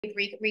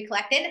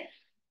recollected.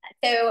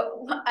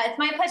 So it's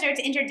my pleasure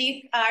to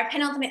introduce our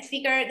penultimate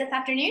speaker this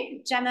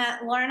afternoon, Jemma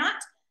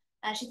Lorenat.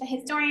 She's a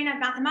historian of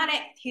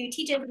mathematics who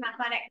teaches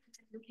mathematics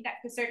and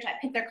conducts research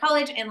at Pitzer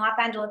College in Los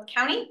Angeles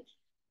County.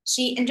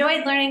 She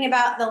enjoyed learning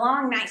about the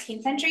long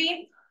 19th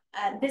century,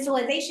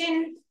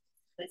 visualization,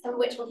 some of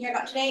which we'll hear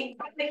about today,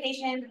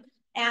 classification,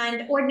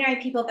 and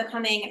ordinary people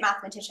becoming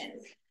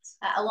mathematicians,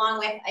 along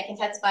with, I can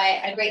testify,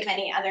 a great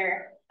many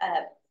other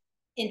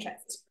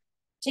interests.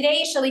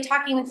 Today, she'll be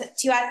talking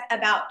to us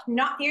about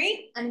knot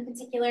theory, and in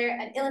particular,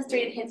 an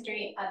illustrated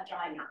history of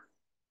drawing knots.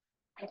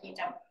 Thank you,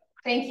 Deborah.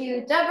 Thank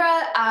you,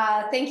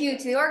 Deborah. Thank you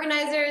to the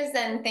organizers,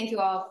 and thank you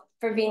all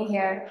for being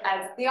here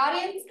as the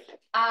audience.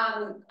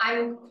 I'll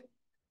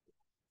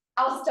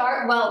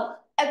start, well,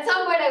 at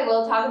some point I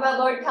will talk about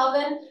Lord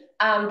Kelvin,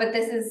 but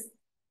this is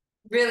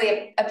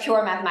really a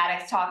pure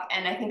mathematics talk,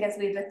 and I think as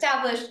we've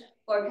established,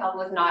 Lord Kelvin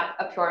was not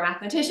a pure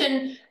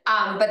mathematician,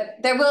 but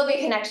there will be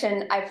a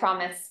connection, I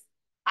promise.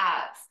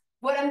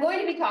 What I'm going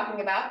to be talking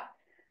about,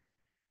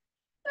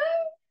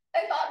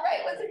 I thought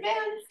right was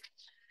advanced.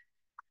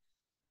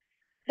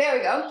 There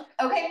we go.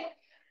 Okay.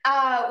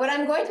 What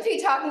I'm going to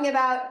be talking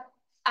about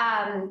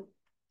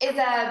is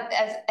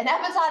an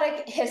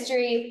episodic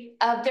history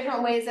of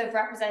different ways of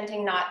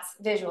representing knots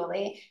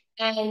visually.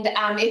 And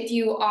if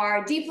you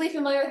are deeply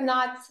familiar with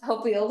knots,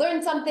 hopefully you'll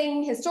learn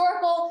something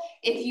historical.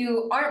 If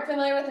you aren't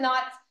familiar with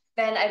knots,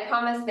 then I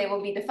promise they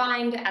will be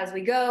defined as we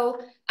go.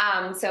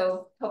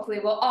 So hopefully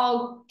we'll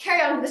all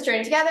carry on this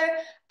journey together.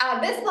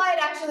 This slide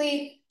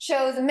actually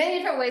shows many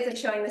different ways of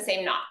showing the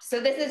same knot. So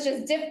this is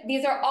just,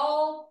 these are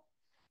all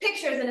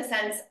pictures in a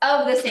sense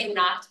of the same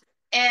knot.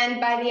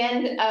 And by the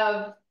end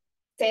of,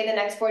 say, the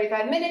next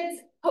 45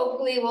 minutes,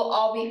 hopefully we'll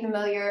all be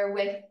familiar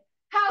with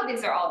how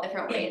these are all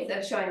different ways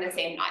of showing the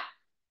same knot.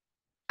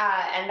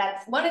 And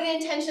that's one of the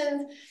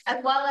intentions,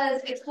 as well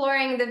as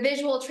exploring the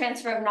visual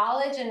transfer of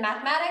knowledge in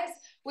mathematics,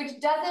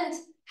 which doesn't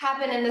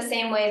happen in the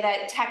same way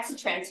that text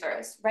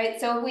transfers, right?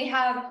 So if we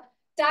have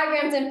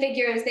diagrams and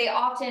figures, they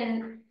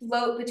often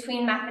float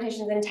between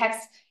mathematicians and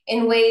text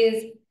in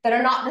ways that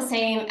are not the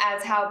same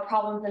as how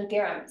problems and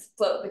theorems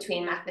float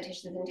between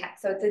mathematicians and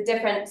text. So it's a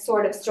different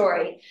sort of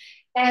story.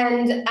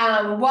 And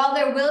while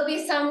there will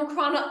be some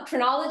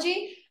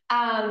chronology,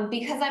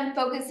 because I'm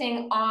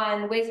focusing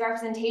on ways of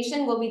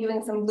representation, we'll be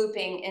doing some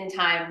looping in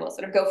time. We'll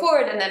sort of go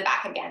forward and then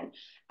back again.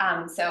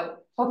 So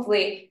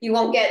hopefully you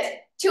won't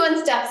get too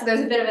unstuck. So there's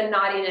a bit of a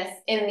naughtiness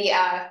in the,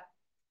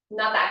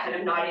 not that kind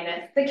of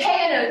naughtiness, the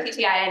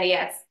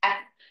K-N-O-T-T-I-N-E-S,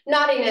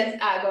 naughtiness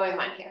going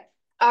on here.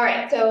 All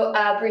right, so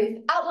brief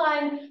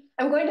outline.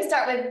 I'm going to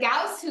start with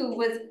Gauss, who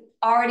was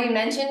already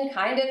mentioned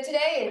kind of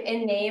today,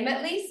 in name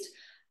at least.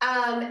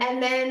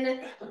 And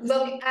then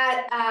look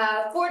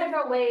at 4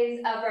 different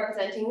ways of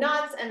representing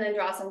knots and then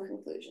draw some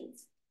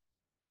conclusions.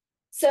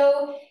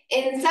 So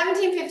in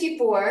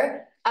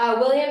 1754,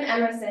 William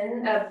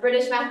Emerson, a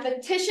British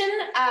mathematician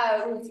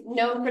who's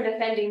known for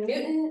defending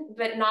Newton,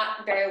 but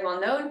not very well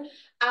known,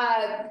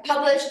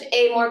 published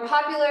a more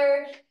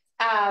popular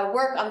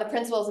work on the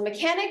principles of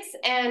mechanics,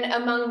 and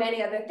among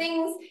many other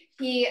things,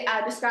 he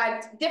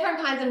described different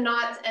kinds of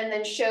knots and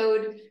then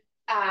showed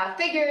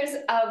figures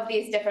of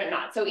these different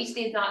knots. So each of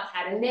these knots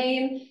had a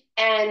name,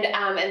 and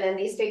then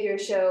these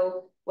figures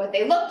show what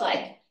they looked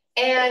like.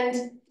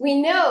 And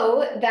we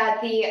know that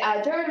the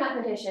German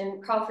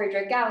mathematician Carl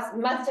Friedrich Gauss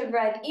must have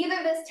read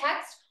either this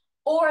text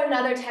or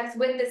another text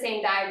with the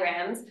same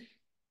diagrams,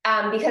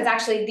 because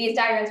actually these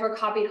diagrams were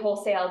copied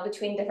wholesale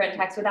between different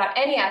texts without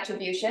any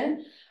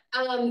attribution.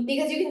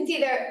 Because you can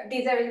see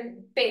these are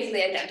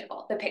basically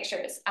identical, the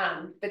pictures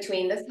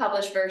between this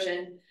published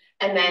version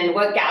and then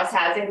what Gauss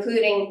has,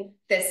 including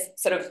this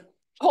sort of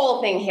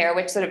whole thing here,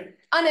 which sort of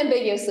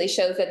unambiguously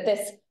shows that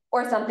this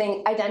or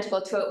something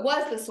identical to it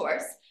was the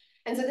source.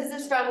 And so this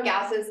is from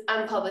Gauss's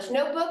unpublished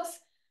notebooks.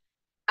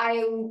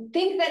 I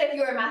think that if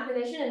you were a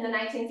mathematician in the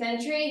 19th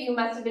century, you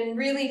must have been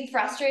really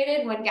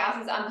frustrated when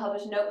Gauss's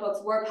unpublished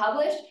notebooks were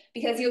published,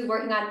 because he was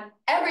working on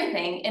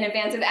everything in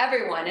advance of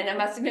everyone. And it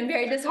must have been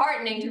very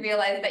disheartening to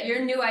realize that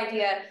your new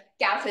idea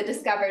Gauss had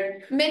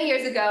discovered many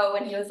years ago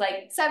when he was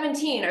like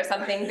 17 or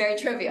something very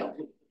trivial.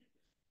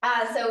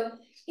 So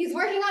he's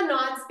working on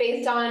knots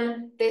based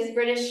on this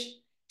British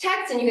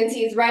text, and you can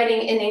see he's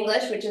writing in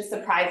English, which is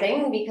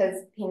surprising because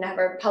he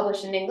never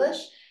published in English.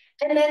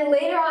 And then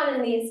later on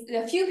in these,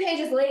 a few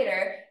pages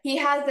later, he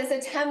has this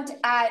attempt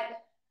at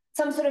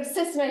some sort of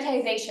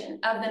systematization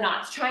of the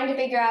knots, trying to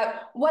figure out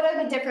what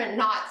are the different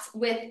knots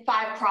with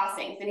 5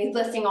 crossings, and he's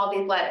listing all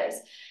these letters.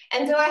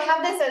 And so I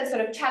have this as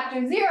sort of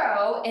chapter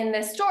 0 in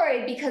this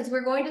story, because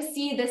we're going to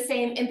see the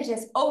same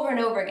impetus over and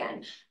over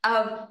again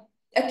of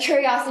a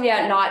curiosity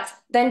about knots,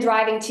 then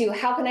driving to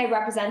how can I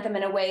represent them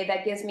in a way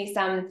that gives me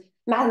some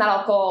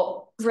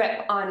mathematical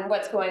grip on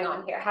what's going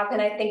on here? How can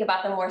I think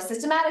about them more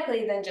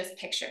systematically than just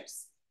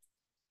pictures?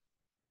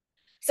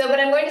 So, but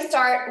I'm going to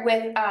start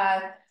with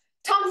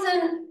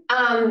Thomson,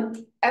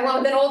 I went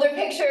with an older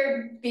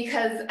picture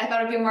because I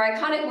thought it'd be more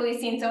iconic, but we've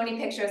seen so many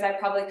pictures, I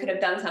probably could have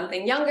done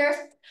something younger.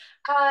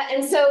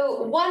 And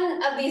so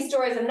one of these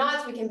stories of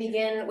knots, we can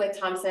begin with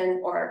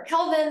Thomson or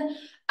Kelvin,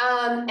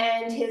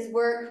 and his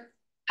work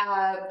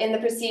in the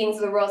Proceedings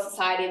of the Royal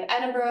Society of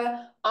Edinburgh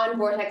on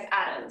vortex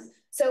atoms.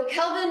 So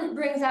Kelvin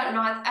brings out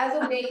knots as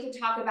a way to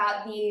talk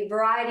about the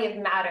variety of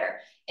matter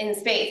in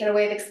space and a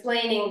way of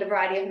explaining the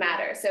variety of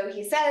matter. So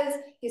he says,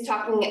 he's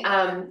talking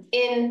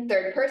in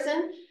third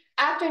person,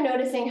 after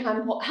noticing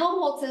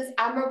Helmholtz's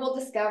admirable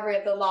discovery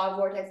of the law of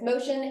vortex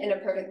motion in a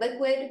perfect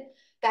liquid,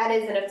 that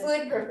is, in a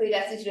fluid perfectly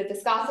destitute of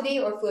viscosity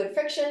or fluid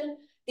friction,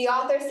 the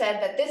author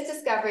said that this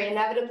discovery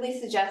inevitably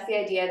suggests the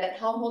idea that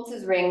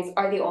Helmholtz's rings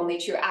are the only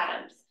true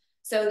atoms.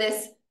 So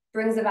this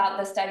brings about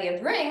the study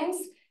of rings.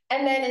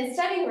 And then in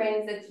studying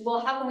rings, it's,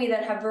 well, how can we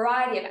then have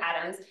variety of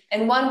atoms?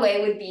 And one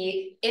way would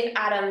be if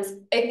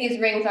these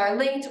rings are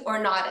linked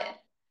or knotted.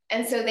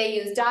 And so they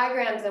use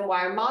diagrams and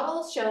wire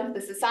models shown to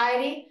the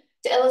society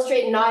to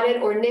illustrate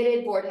knotted or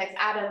knitted vortex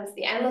atoms,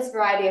 the endless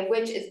variety of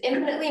which is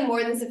infinitely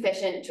more than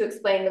sufficient to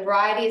explain the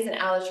varieties and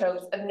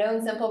allotropes of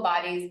known simple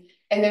bodies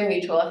and their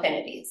mutual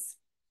affinities.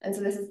 And so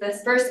this is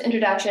this first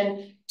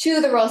introduction to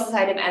the Royal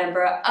Society of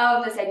Edinburgh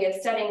of this idea of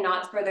studying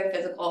knots for their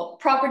physical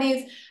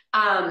properties.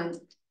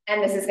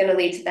 And this is going to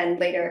lead to then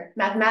later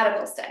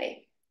mathematical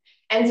study.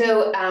 And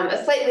so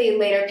a slightly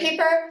later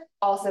paper,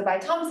 also by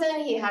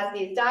Thomson, he has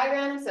these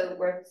diagrams. So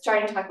we're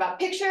starting to talk about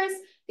pictures,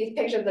 these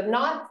pictures of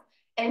knots.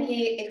 And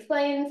he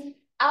explains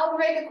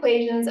algebraic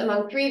equations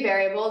among three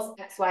variables,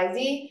 x, y,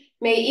 z,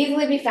 may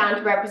easily be found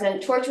to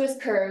represent tortuous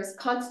curves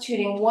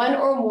constituting one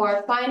or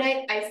more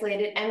finite,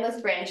 isolated,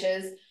 endless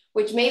branches,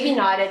 which may be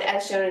knotted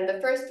as shown in the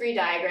first three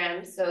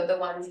diagrams, so the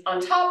ones on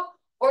top,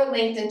 or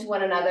linked into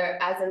one another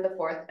as in the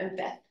fourth and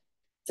fifth.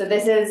 So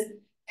this is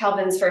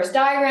Kelvin's first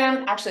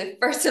diagram, actually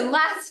first and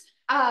last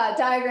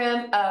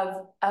diagram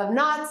of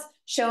knots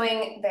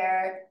showing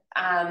their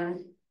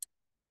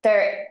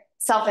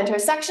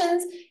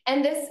self-intersections.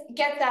 And this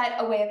gets at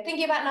a way of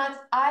thinking about knots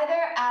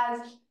either as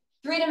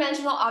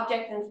three-dimensional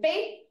objects in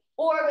space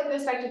or with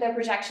respect to their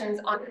projections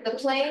onto the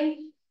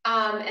plane.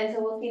 And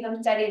so we'll see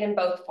them studied in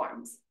both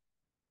forms.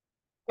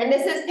 And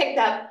this is picked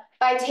up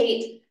by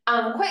Tate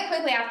quite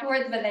quickly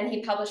afterwards, but then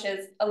he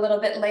publishes a little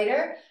bit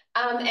later.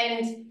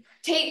 And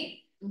Tate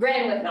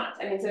ran with knots.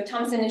 I mean, so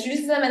Thomson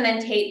introduces them and then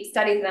Tate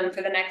studies them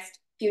for the next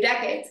few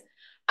decades.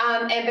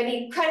 But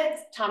he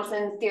credits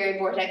Thomson's theory of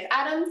vortex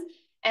atoms.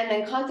 And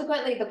then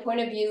consequently, the point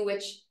of view,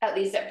 which at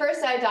least at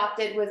first I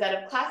adopted, was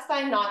that of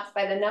classifying knots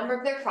by the number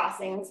of their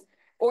crossings,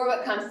 or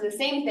what comes to the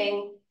same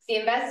thing, the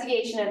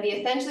investigation of the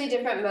essentially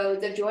different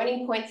modes of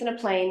joining points in a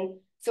plane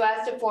so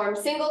as to form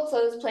single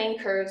closed plane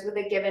curves with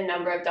a given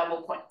number of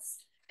double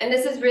points. And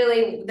this is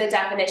really the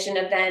definition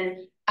of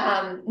then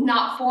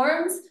knot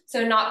forms.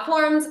 So knot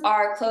forms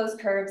are closed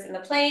curves in the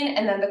plane,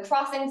 and then the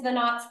crossings of the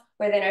knots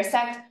where they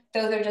intersect,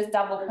 those are just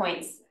double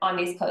points on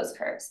these closed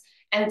curves.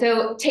 And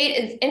so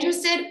Tate is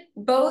interested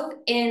both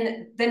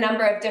in the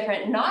number of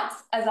different knots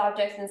as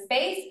objects in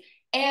space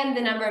and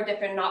the number of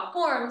different knot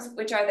forms,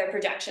 which are their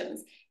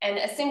projections. And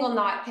a single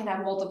knot can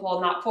have multiple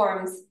knot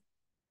forms,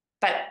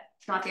 but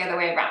it's not the other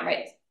way around,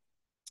 right?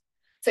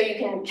 So you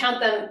can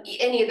count them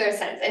in either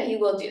sense, and he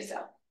will do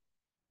so.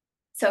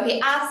 So he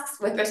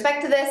asks, with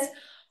respect to this,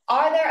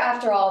 are there,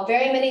 after all,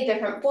 very many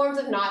different forms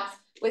of knots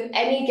with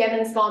any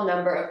given small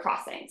number of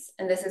crossings?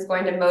 And this is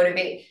going to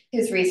motivate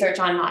his research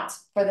on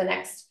knots for the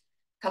next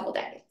couple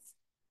decades.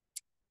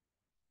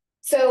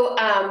 So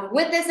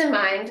with this in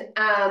mind,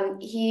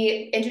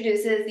 he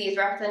introduces these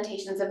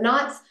representations of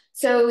knots.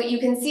 So you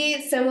can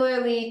see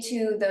similarly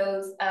to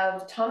those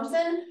of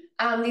Thomson,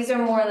 these are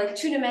more like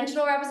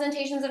two-dimensional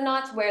representations of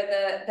knots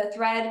where the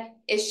thread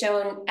is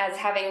shown as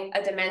having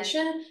a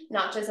dimension,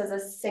 not just as a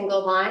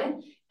single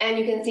line. And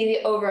you can see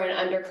the over and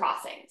under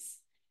crossings.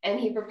 And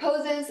he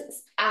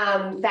proposes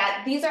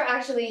that these are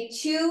actually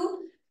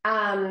two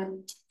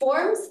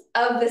forms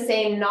of the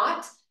same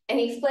knot. And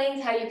he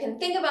explains how you can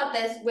think about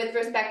this with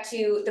respect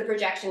to the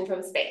projection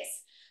from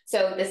space.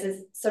 So this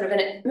is sort of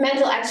a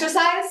mental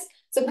exercise.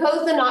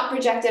 Suppose the knot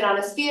projected on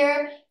a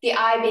sphere, the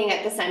eye being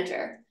at the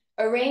center.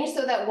 Arranged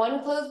so that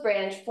one closed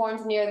branch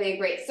forms nearly a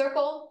great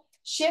circle.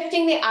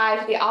 Shifting the eye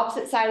to the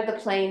opposite side of the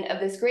plane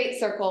of this great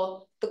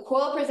circle, the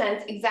coil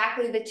presents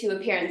exactly the two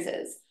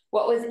appearances.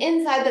 What was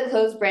inside the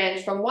closed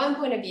branch from one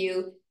point of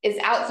view is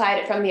outside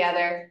it from the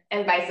other,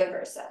 and vice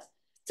versa.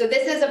 So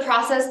this is a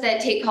process that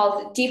Tate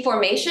calls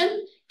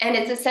deformation. And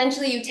it's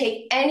essentially you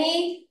take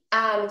any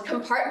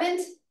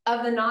compartment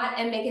of the knot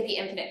and make it the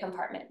infinite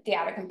compartment, the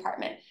outer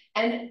compartment.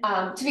 And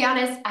to be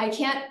honest, I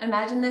can't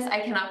imagine this. I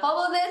cannot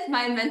follow this.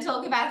 My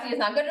mental capacity is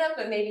not good enough,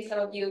 but maybe some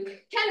of you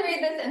can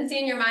read this and see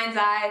in your mind's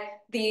eye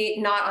the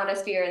knot on a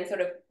sphere and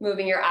sort of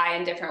moving your eye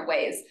in different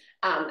ways.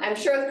 I'm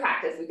sure with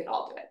practice, we could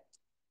all do it.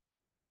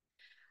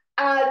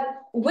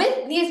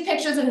 With these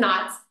pictures of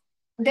knots,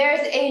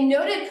 there's a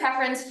noted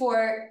preference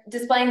for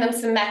displaying them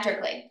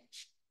symmetrically.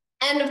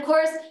 And of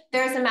course,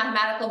 there are some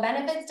mathematical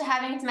benefits to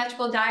having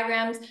symmetrical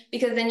diagrams,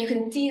 because then you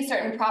can see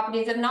certain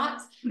properties of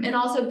knots and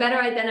also better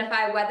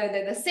identify whether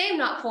they're the same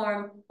knot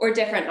form or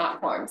different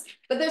knot forms.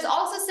 But there's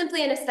also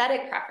simply an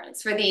aesthetic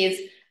preference for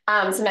these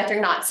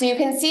symmetric knots. So you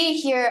can see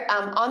here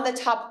on the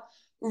top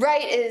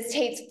right is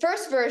Tate's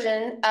first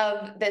version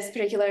of this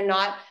particular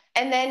knot.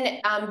 And then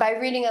by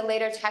reading a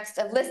later text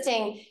of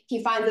listing,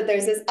 he finds that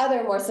there's this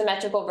other more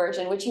symmetrical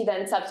version, which he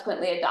then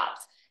subsequently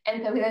adopts.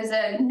 And so there's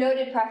a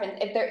noted preference.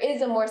 If there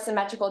is a more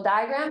symmetrical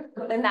diagram,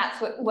 then that's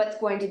what's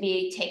going to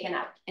be taken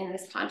up in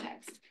this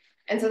context.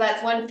 And so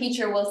that's one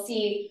feature we'll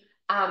see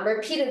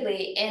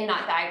repeatedly in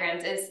knot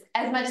diagrams, is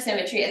as much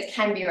symmetry as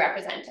can be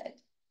represented.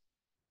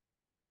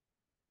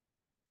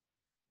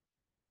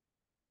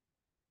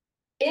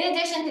 In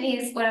addition to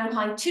these, what I'm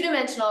calling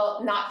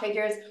two-dimensional knot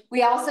figures,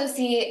 we also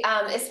see,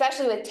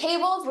 especially with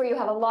tables where you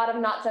have a lot of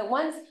knots at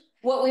once,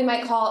 what we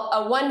might call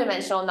a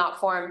one-dimensional knot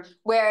form,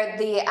 where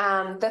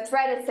the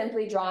thread is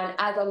simply drawn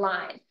as a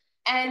line.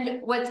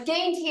 And what's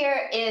gained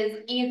here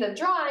is ease of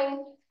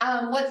drawing.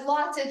 What's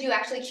lost is you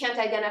actually can't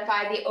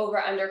identify the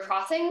over-under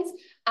crossings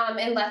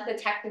unless the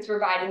text is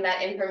providing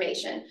that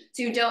information.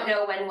 So you don't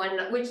know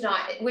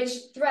which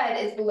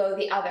thread is below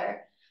the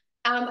other.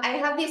 I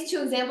have these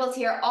two examples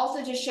here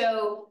also to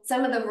show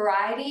some of the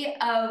variety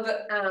of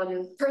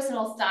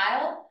personal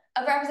style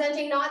of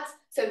representing knots.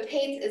 So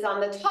Tate's is on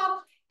the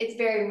top. It's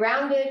very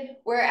rounded,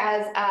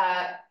 whereas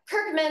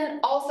Kirkman,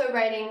 also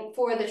writing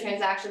for the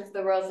Transactions of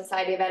the Royal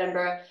Society of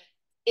Edinburgh,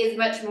 is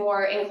much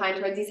more inclined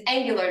towards these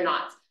angular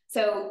knots.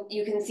 So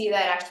you can see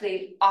that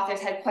actually authors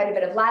had quite a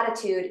bit of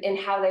latitude in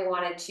how they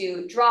wanted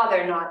to draw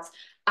their knots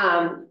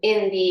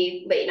in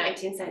the late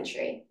 19th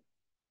century.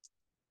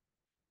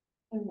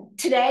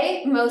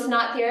 Today, most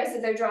knot theorists,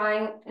 as they're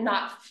drawing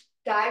knot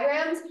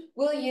diagrams,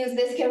 will use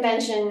this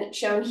convention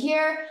shown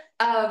here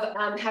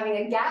of having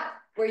a gap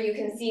where you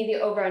can see the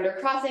over-under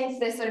crossings.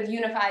 This sort of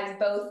unifies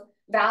both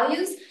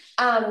values.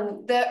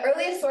 The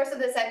earliest source of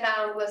this I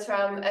found was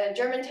from a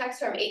German text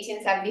from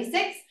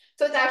 1876.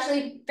 So it's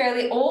actually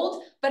fairly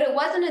old, but it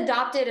wasn't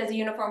adopted as a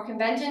uniform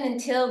convention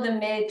until the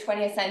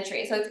mid-20th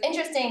century. So it's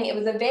interesting, it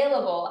was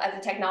available as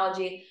a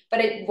technology, but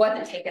it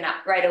wasn't taken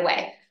up right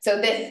away.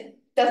 So this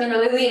doesn't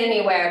really lead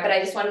anywhere, but I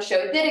just want to show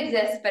it did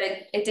exist, but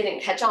it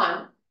didn't catch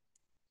on.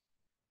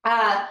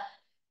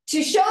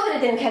 To show that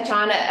it didn't catch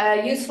on,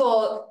 a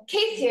useful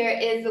case here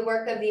is the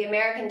work of the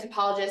American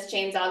topologist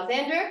James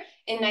Alexander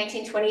in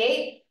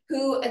 1928,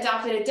 who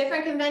adopted a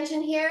different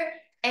convention here.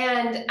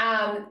 And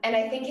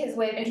I think his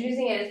way of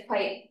introducing it is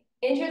quite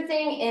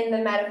interesting in the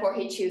metaphor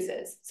he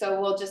chooses.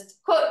 So we'll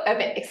just quote a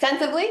bit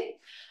extensively.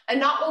 A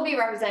knot will be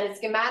represented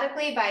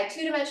schematically by a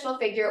two-dimensional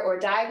figure or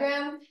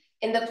diagram.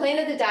 In the plane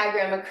of the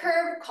diagram, a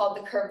curve, called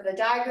the curve of the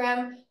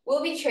diagram,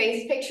 will be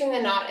traced, picturing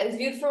the knot as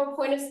viewed from a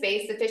point of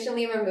space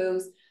sufficiently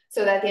removed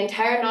so that the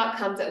entire knot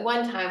comes at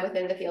one time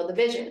within the field of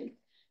vision.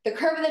 The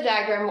curve of the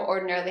diagram will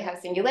ordinarily have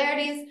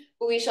singularities,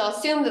 but we shall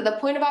assume that the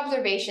point of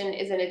observation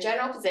is in a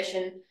general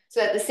position so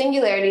that the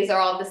singularities are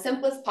all of the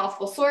simplest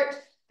possible sort,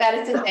 that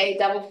is to say,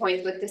 double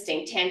points with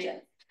distinct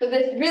tangents. So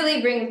this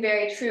really rings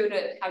very true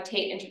to how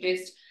Tate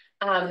introduced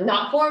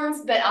knot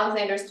forms, but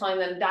Alexander's calling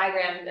them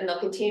diagrams, and they'll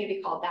continue to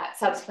be called that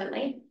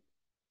subsequently.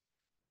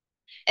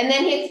 And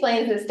then he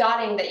explains this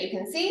dotting that you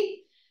can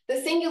see.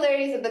 The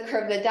singularities of the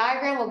curve of the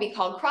diagram will be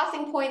called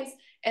crossing points,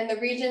 and the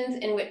regions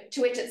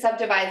to which it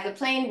subdivides the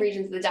plane,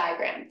 regions of the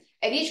diagram.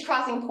 At each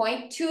crossing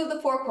point, two of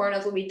the four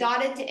corners will be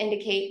dotted to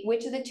indicate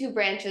which of the two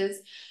branches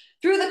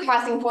through the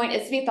crossing point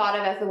is to be thought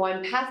of as the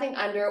one passing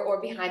under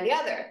or behind the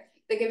other.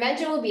 The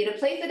convention will be to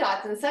place the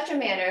dots in such a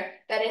manner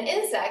that an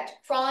insect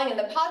crawling in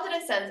the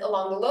positive sense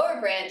along the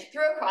lower branch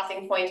through a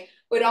crossing point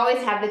would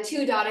always have the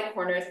two dotted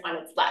corners on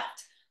its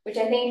left, which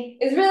I think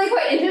is really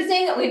quite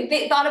interesting.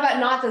 We've thought about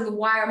knots as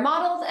wire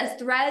models, as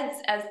threads,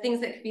 as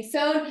things that could be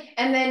sewn.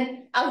 And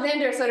then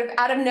Alexander sort of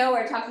out of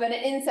nowhere talks about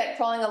an insect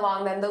crawling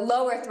along then the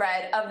lower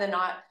thread of the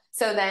knot.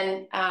 So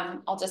then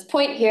I'll just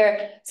point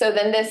here. So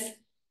then this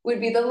would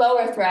be the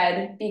lower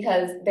thread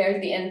because there's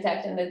the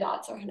insect and the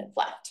dots are on its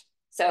left.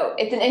 So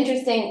it's an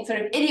interesting sort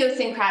of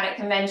idiosyncratic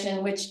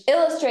convention, which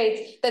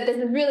illustrates that this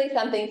is really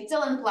something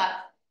still in flux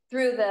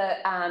through the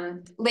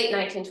late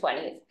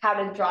 1920s, how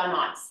to draw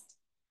knots.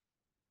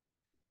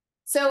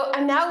 So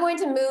I'm now going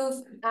to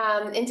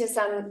move into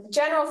some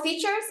general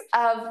features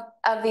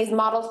of these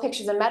models,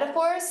 pictures, and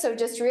metaphors. So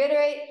just to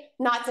reiterate,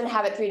 knots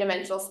inhabit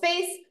three-dimensional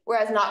space,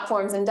 whereas knot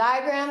forms and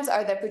diagrams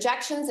are the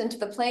projections into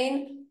the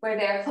plane where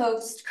they're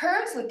closed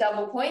curves with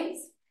double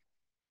points.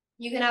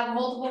 You can have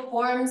multiple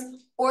forms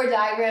or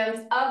diagrams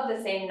of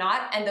the same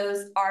knot, and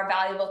those are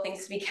valuable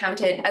things to be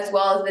counted as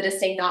well as the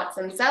distinct knots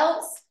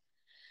themselves.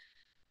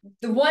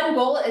 The one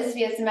goal is to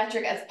be as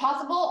symmetric as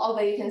possible,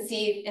 although you can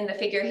see in the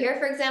figure here,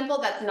 for example,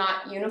 that's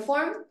not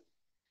uniform.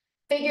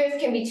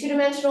 Figures can be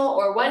two-dimensional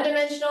or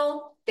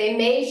one-dimensional. They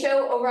may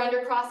show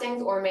over-under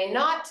crossings or may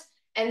not,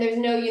 and there's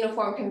no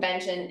uniform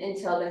convention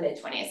until the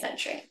mid-20th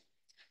century.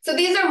 So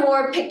these are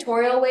more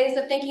pictorial ways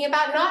of thinking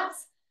about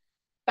knots,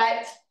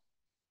 but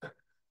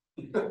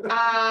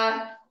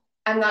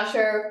I'm not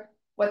sure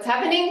what's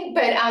happening,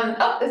 but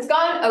oh, it's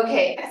gone.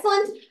 Okay,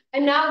 excellent.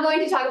 I'm now going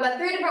to talk about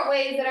 3 different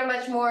ways that are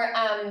much more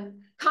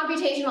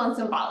computational and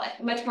symbolic,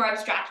 much more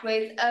abstract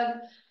ways of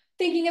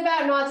thinking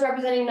about knots,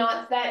 representing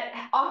knots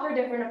that offer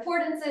different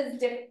affordances,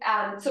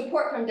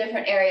 support from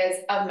different areas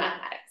of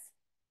mathematics.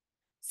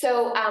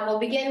 So we'll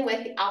begin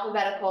with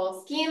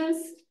alphabetical schemes.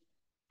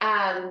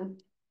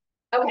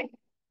 Okay,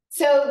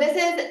 so this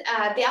is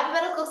the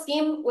alphabetical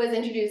scheme was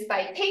introduced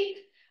by Tate,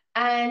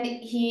 and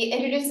he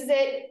introduces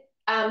it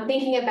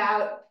thinking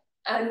about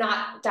a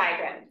knot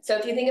diagram. So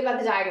if you think about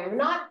the diagram of a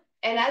knot,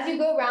 and as you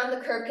go around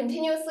the curve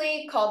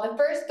continuously, call the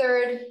first,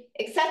 third,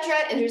 etc.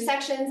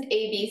 intersections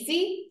A, B,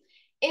 C.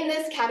 In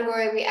this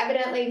category, we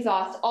evidently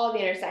exhaust all the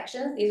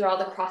intersections. These are all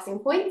the crossing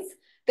points.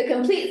 The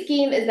complete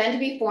scheme is then to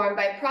be formed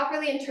by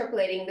properly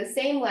interpolating the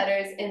same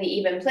letters in the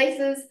even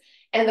places,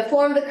 and the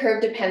form of the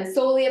curve depends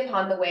solely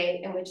upon the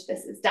way in which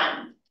this is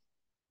done.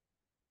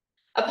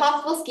 A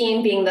possible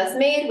scheme being thus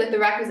made with the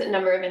requisite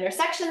number of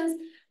intersections,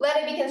 let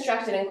it be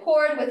constructed in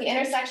chord with the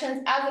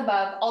intersections as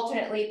above,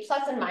 alternately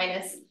plus and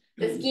minus.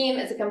 The scheme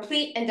is a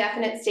complete and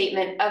definite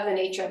statement of the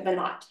nature of the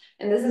knot.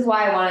 And this is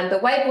why I wanted the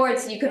whiteboard,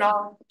 so you can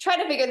all try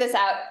to figure this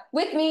out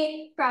with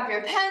me. Grab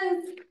your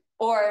pens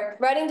or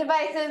writing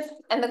devices.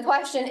 And the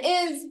question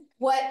is,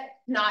 what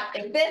knot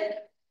is this?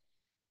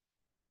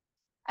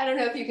 I don't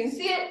know if you can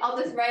see it.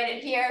 I'll just write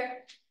it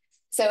here.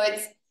 So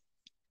it's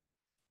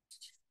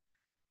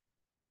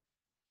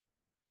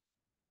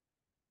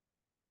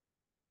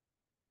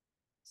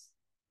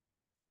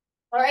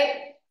all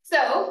right.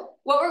 So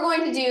what we're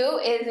going to do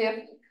is,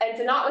 if it's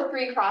a knot with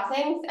 3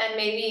 crossings, and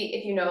maybe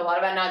if you know a lot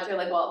about knots, you're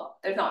like, well,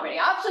 there's not many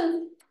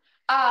options.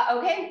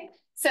 Okay,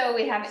 so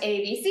we have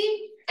A, B,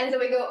 C, and so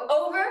we go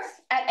over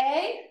at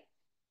A,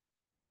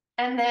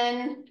 and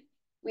then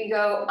we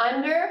go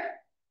under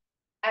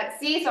at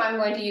C. So I'm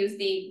going to use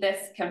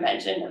this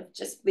convention of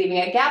just leaving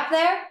a gap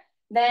there.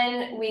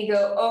 Then we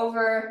go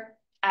over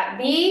at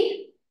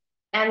B,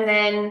 and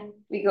then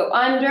we go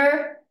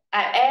under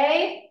at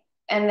A,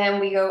 and then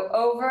we go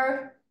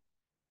over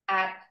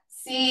at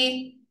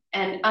C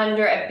and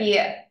under at B,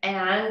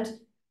 and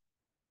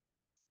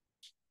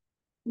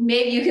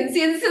maybe you can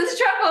see this is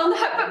trouble,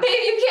 but maybe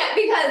you can't,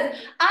 because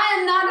I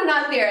am not a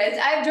knot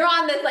theorist. I've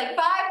drawn this like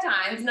 5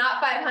 times,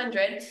 not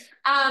 500.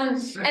 And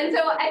so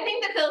I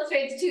think this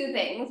illustrates 2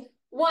 things.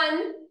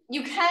 One,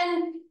 you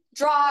can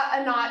draw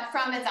a knot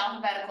from its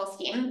alphabetical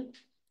scheme.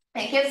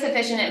 It gives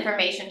sufficient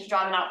information to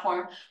draw the knot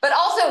form, but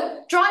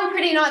also drawing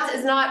pretty knots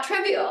is not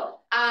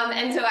trivial.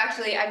 And so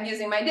actually I'm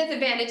using my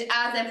disadvantage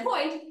as a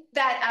point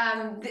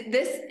that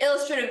this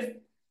illustrative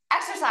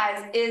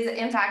exercise is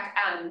in fact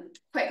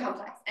quite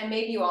complex, and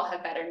maybe you all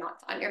have better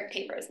knots on your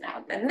papers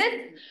now than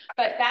this,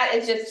 but that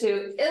is just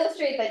to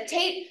illustrate that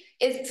Tate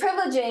is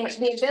privileging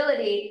the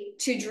ability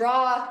to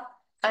draw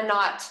a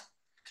knot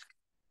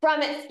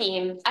from its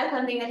scheme as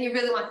something that he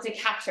really wants to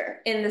capture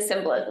in the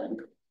symbolism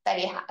that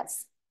he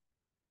has.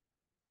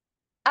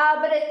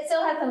 But it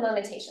still has some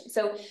limitations.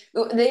 So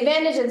the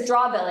advantage is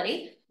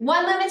drawability.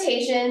 One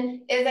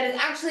limitation is that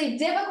it's actually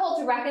difficult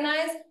to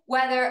recognize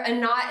whether a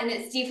knot and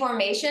its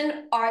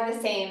deformation are the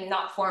same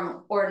knot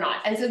form or not.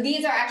 And so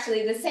these are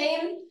actually the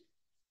same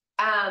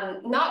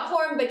knot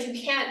form, but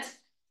you can't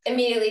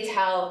immediately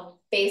tell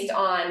based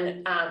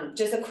on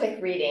just a quick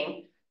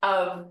reading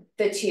of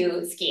the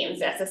 2 schemes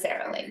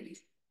necessarily.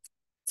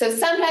 So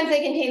sometimes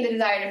they contain the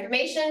desired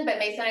information, but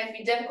may sometimes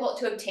be difficult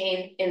to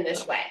obtain in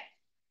this way.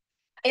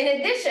 In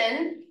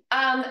addition,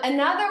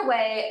 another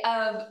way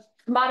of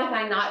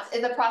modifying knots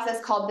is a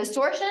process called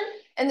distortion.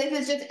 And this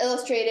is just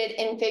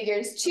illustrated in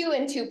figures 2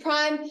 and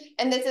 2',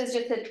 and this is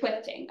just a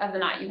twisting of the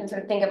knot. You can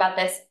sort of think about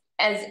this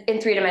as in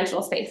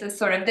 3-dimensional space as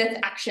sort of this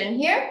action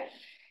here.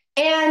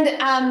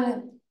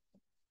 And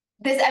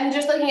this, I'm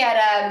just looking at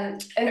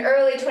an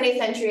early 20th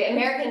century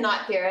American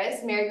knot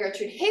theorist, Mary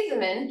Gertrude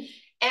Haseman,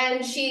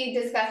 and she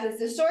discusses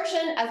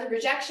distortion as a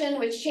projection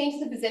which changes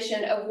the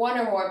position of one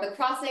or more of the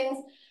crossings,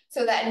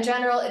 so that in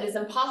general it is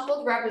impossible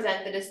to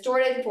represent the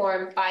distorted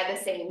form by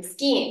the same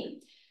scheme.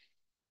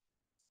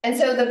 And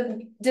so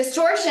the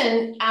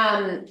distortion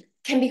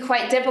can be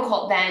quite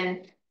difficult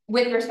then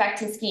with respect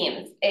to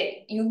schemes.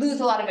 You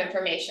lose a lot of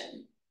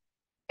information.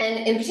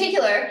 And in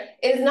particular,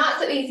 it is not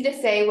so easy to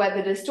say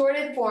whether the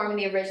distorted form and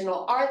the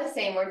original are the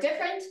same or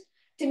different.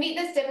 To meet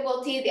this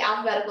difficulty, the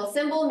alphabetical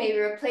symbol may be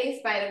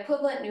replaced by an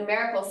equivalent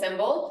numerical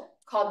symbol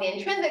called the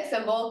intrinsic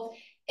symbol,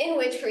 in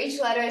which for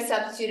each letter is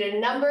substituted a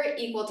number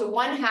equal to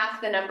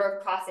 1/2 the number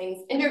of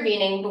crossings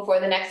intervening before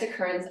the next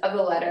occurrence of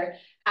the letter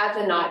as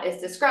the knot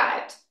is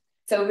described.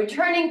 So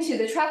returning to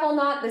the treble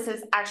knot, this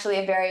is actually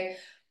a very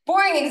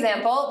boring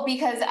example,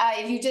 because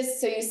if you just,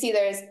 so you see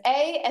there's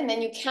A, and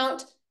then you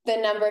count the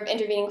number of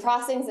intervening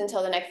crossings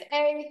until the next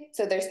A,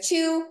 so there's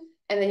 2,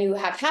 and then you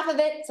have half of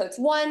it, so it's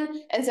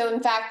 1, and so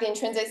in fact the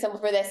intrinsic symbol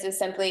for this is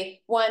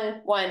simply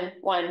 1, 1,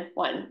 1,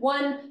 1,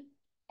 1.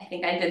 I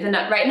think I did the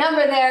right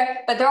number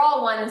there, but they're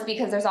all 1s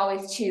because there's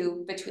always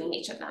 2 between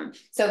each of them.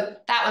 So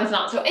that one's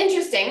not so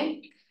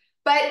interesting.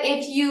 But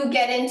if you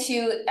get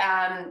into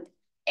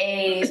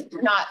a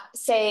knot,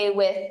 say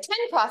with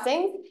 10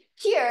 crossings,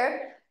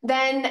 here,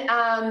 then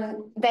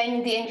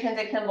the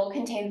intrinsic symbol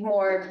contains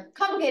more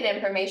complicated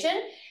information.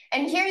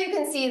 And here you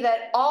can see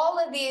that all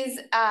of these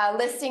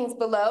listings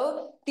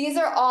below, these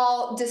are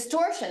all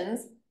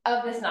distortions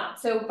of this knot.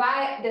 So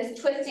by this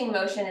twisting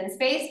motion in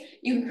space,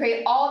 you can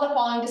create all the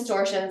following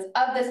distortions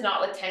of this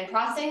knot with 10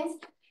 crossings.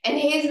 And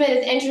Haseman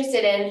is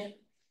interested in,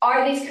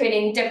 are these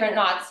creating different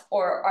knots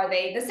or are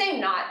they the same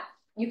knot?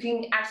 You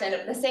can actually end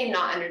up with the same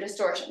knot under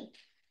distortion.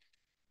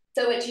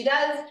 So what she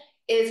does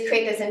is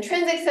create this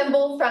intrinsic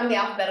symbol from the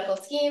alphabetical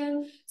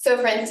scheme. So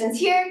for instance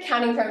here,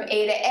 counting from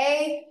A to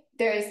A,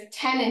 there's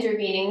 10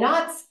 intervening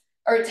knots,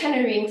 or 10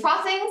 intervening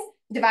crossings,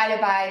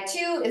 divided by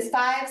 2 is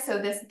 5, so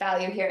this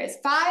value here is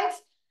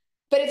 5.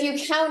 But if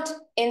you count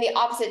in the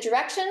opposite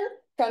direction,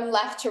 from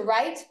left to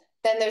right,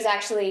 then there's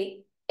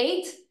actually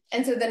 8,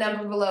 and so the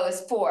number below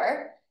is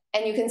 4.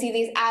 And you can see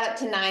these add up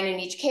to 9 in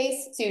each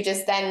case, so you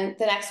just then,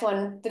 the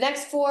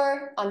next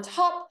 4 on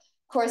top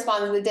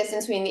corresponds to the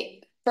distance between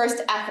the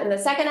first F and the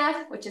second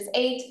F, which is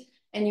 8,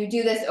 and you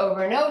do this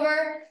over and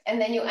over, and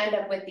then you end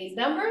up with these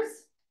numbers.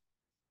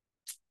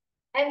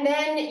 And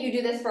then you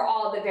do this for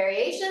all the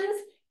variations,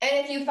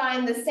 and if you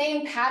find the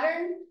same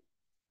pattern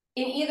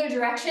in either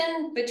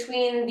direction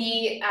between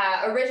the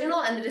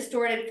original and the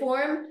distorted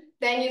form,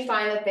 then you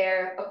find that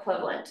they're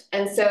equivalent.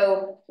 And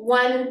so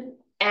 1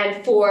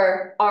 and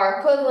 4 are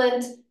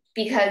equivalent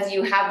because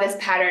you have this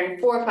pattern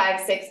 4,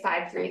 5, 6,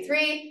 5, 3,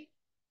 3,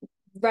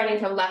 running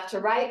from left to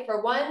right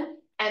for 1,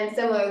 and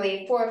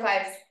similarly 4,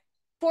 5,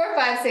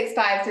 6,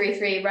 5, 3,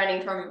 3,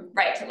 running from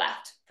right to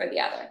left for the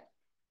other.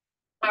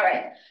 All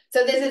right,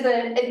 so this is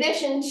an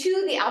addition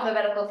to the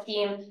alphabetical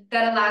scheme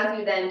that allows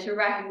you then to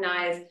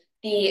recognize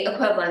the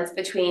equivalence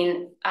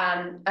between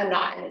a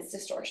knot and its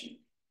distortion.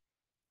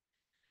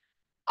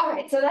 All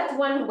right, so that's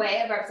one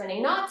way of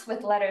representing knots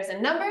with letters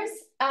and numbers.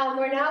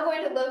 We're now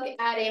going to look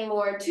at a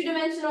more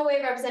two-dimensional way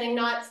of representing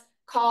knots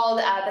called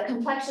the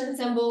complexion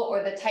symbol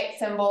or the type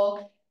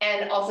symbol,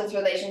 and also its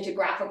relation to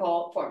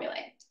graphical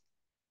formulae.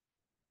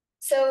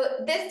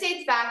 So this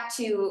dates back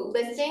to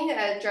Listing,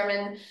 a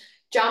German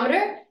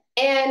geometer,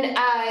 and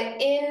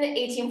in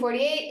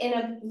 1848, in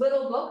a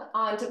little book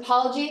on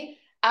topology,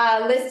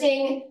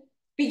 Listing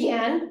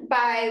began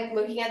by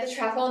looking at the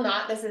trefoil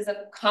knot. This is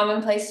a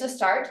common place to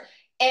start,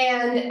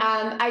 and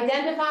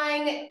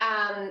identifying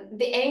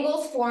the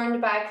angles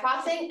formed by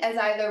crossing as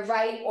either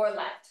right or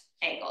left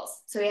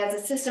angles. So he has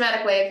a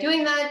systematic way of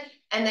doing that,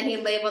 and then he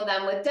labeled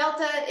them with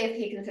delta if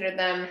he considered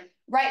them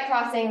right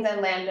crossings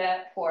and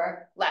lambda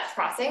for left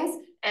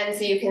crossings. And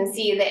so you can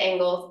see the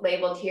angles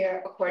labeled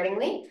here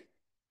accordingly.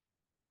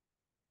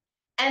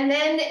 And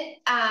then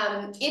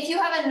if you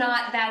have a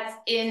knot that's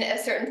in a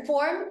certain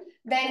form,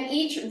 then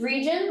each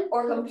region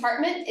or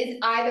compartment is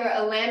either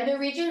a lambda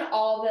region,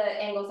 all the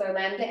angles are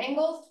lambda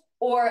angles,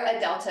 or a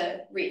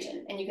delta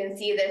region. And you can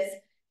see this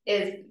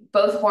is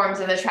both forms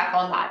of the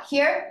trefoil knot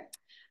here.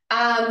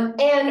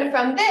 And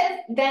from this,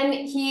 then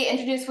he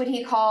introduced what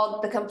he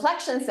called the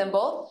complexion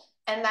symbol,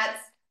 and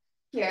that's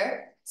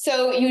here.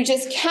 So you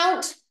just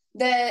count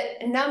the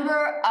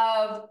number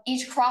of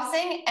each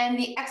crossing, and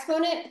the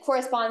exponent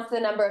corresponds to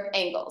the number of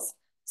angles.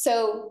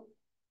 So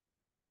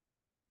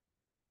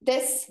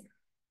this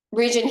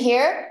region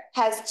here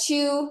has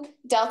 2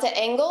 delta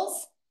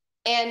angles,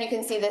 and you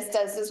can see this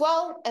does as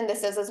well, and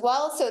this does as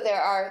well. So there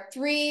are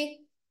 3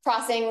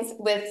 crossings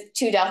with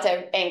 2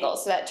 delta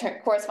angles. So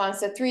that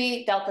corresponds to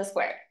 3 delta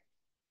squared.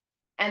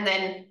 And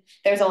then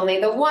there's only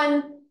the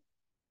 1,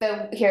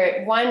 so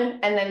here 1,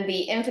 and then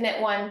the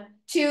infinite 1,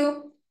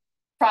 2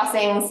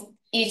 crossings,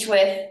 each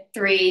with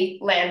 3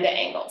 lambda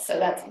angles. So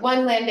that's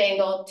 1 lambda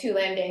angle, 2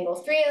 lambda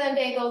angles, 3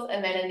 lambda angles,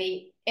 and then in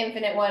the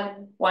infinite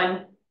 1,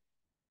 1,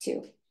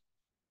 2,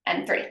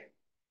 and 3.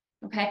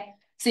 Okay,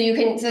 so you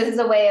can, so this is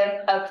a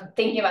way of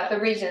thinking about the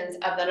regions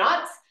of the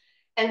knots.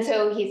 And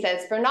so he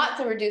says, for knots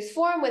in reduced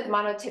form with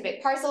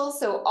monotypic parcels,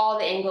 so all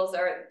the angles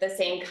are the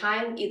same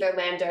kind, either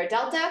lambda or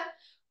delta,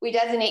 we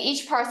designate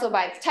each parcel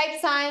by its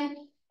type sign.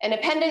 An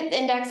appendant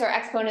index or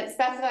exponent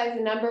specifies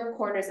the number of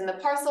corners in the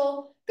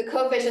parcel. The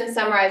coefficient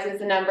summarizes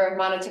the number of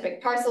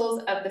monotypic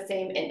parcels of the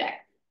same index.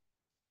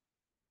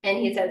 And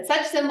he said,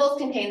 such symbols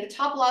contain the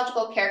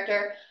topological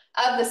character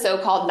of the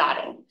so-called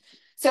knotting.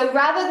 So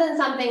rather than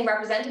something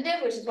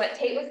representative, which is what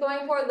Tate was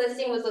going for,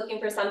 Listing was looking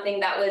for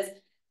something that was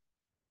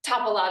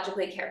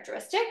topologically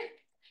characteristic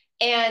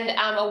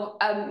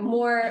and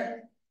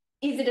more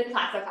easy to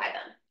classify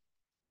them.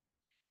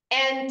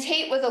 And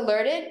Tate was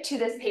alerted to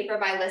this paper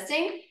by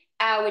Listing,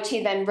 which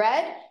he then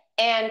read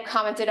and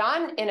commented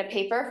on in a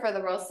paper for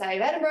the Royal Society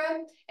of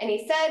Edinburgh. And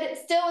he said,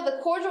 still with the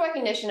cordial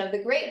recognition of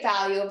the great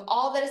value of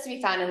all that is to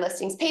be found in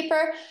Listing's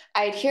paper,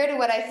 I adhere to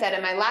what I said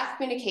in my last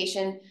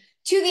communication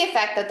to the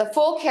effect that the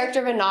full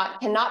character of a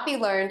knot cannot be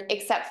learned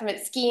except from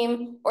its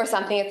scheme or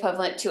something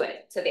equivalent to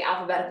it, so the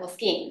alphabetical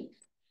scheme.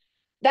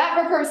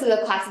 That for purposes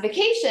of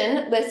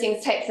classification,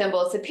 Listing's type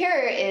symbol is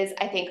superior is,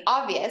 I think,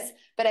 obvious,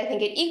 but I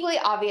think it equally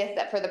obvious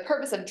that for the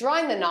purpose of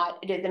drawing the knot,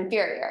 it is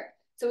inferior.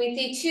 So we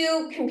see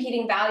 2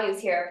 competing values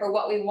here for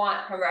what we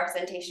want from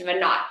representation of a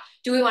knot.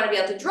 Do we want to be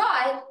able to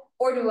draw it,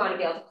 or do we want to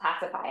be able to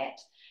classify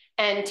it?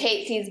 and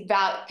Tate sees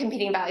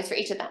competing values for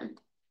each of them.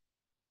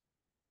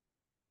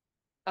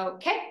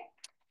 Okay.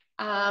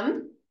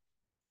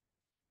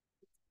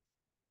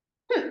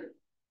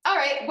 All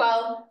right,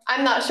 well,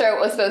 I'm not sure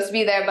what was supposed to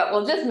be there, but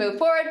we'll just move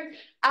forward.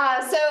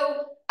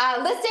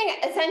 Listing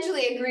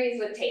essentially agrees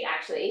with Tate,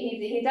 actually.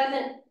 He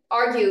doesn't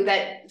argue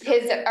that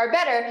his are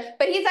better,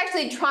 but he's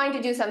actually trying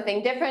to do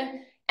something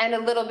different and a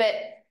little bit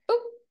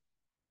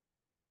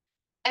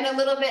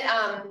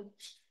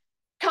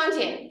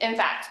Kantian, in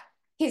fact.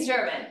 He's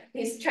German.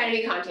 He's trying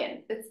to be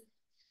Kantian. It's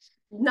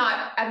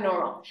not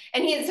abnormal.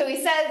 And so he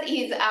says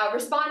he's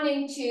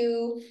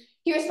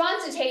he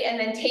responds to Tate, and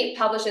then Tate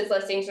publishes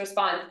Listing's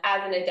response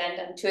as an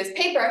addendum to his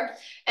paper.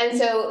 And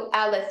so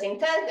Listing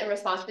says, in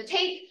response to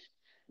Tate,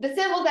 the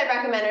symbols I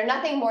recommend are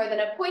nothing more than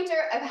a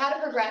pointer of how to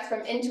progress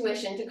from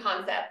intuition to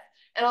concept.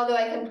 And although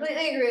I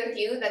completely agree with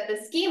you that the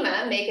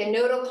schema make a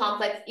nodal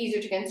complex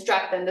easier to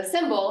construct than the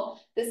symbol,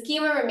 the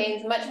schema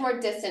remains much more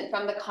distant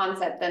from the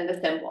concept than the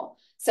symbol.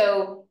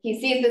 So he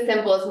sees the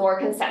symbol as more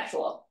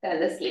conceptual than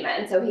the schema,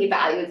 and so he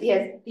values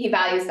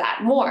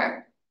that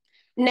more.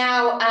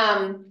 Now,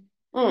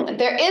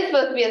 there is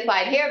supposed to be a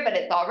slide here, but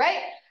it's all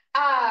right.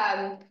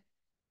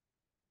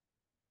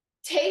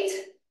 Tate,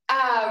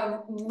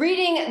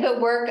 reading the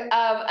work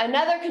of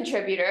another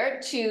contributor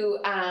to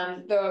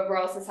the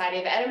Royal Society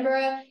of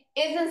Edinburgh,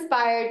 is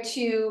inspired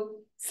to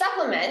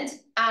supplement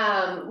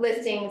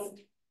Listing's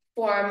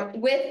form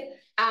with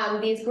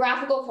these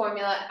graphical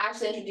formula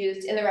actually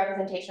introduced in the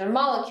representation of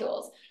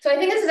molecules. So I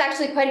think this is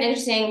actually quite an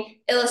interesting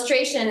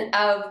illustration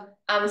of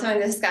something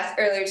discussed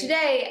earlier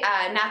today,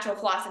 natural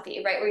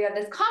philosophy, right? Where you have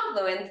this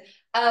confluence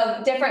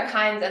of different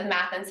kinds of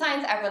math and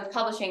science. Everyone's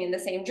publishing in the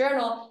same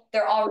journal.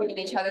 They're all reading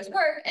each other's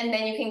work. And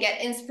then you can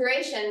get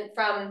inspiration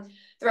from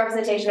the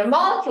representation of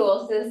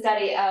molecules to the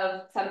study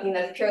of something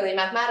that's purely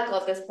mathematical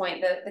at this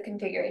point, the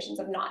configurations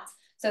of knots.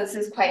 So this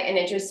is quite an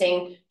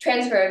interesting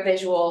transfer of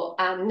visual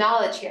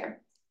knowledge here.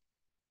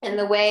 And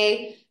the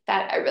way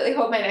that I really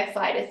hope my next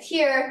slide is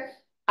here.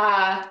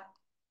 No,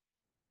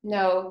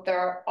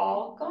 they're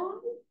all gone.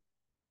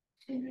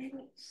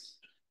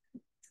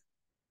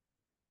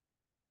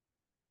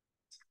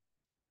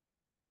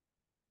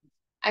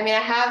 I mean, I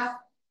have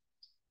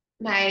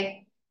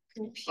my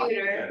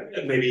computer.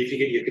 Maybe if you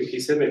get your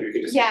computer, maybe we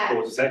could just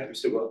pause a sec. We've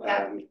still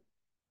got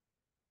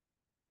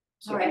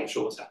so I'm not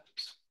sure what's happened.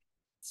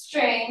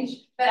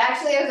 Strange, but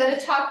actually I was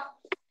at a talk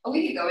a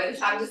week ago with a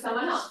talk to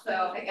someone else,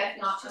 so I guess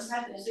not just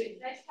happened.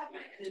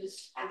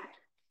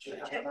 Should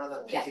I have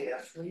another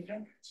PDF?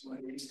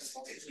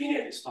 Yeah,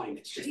 it's fine.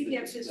 It's just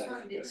PDF is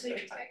fine. It's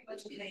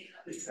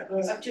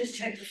I've just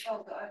checked the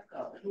file that I've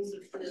got, and all of the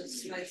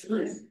slides are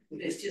there.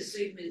 It's just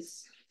Zoom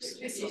is.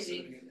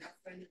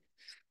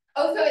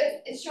 Oh, so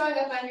it's showing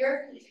up on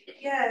your.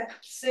 Yeah.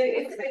 So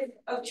if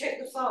I've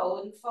checked the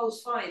file and the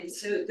file's fine,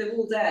 so they're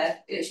all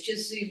there. It's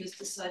just Zoom is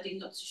deciding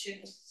not to show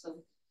us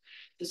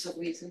for some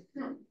reason.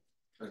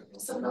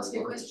 Someone asked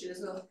me a question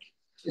as well.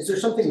 Is there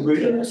something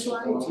rude in the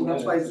slide?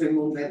 That's why Zoom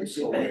won't let us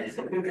show it.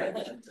 I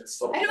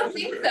don't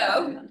think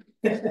so.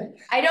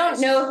 I don't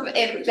know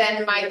if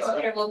then my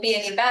computer will be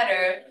any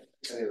better.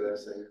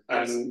 the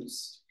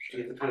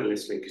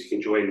panelist link, because you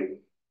can join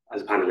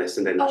as a panelist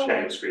and then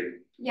share your screen.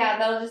 Yeah,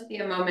 that'll just be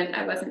a moment.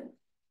 I wasn't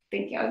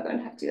thinking I was going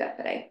to have to do that,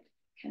 but I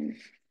can.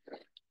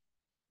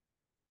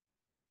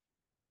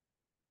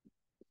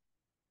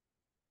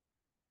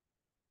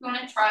 You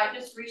want to try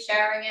just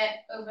resharing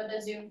it over the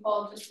Zoom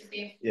call just to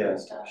see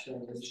if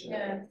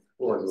Yeah.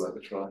 Always worth a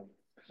try.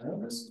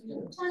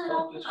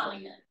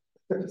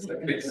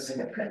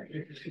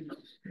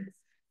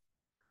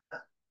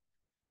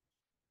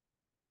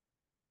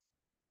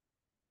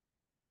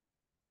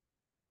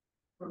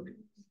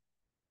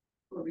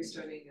 We'll be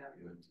starting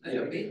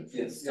Adobe.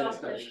 Yes.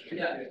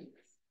 Yeah.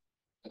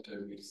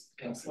 Adobe's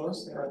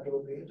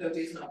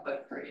not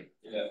that free.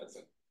 Yeah, that's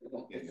it.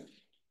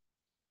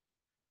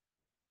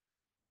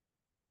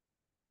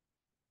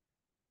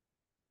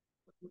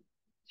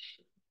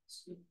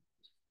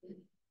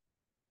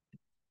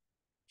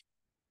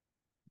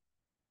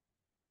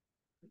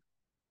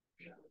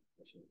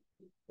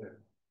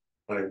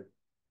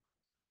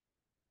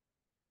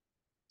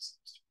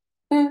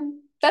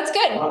 That's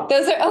good.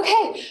 Those are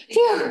okay.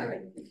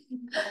 Phew.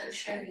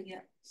 Sharing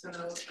it. So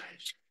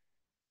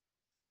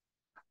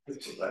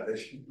It's like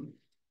this.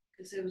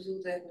 because it was all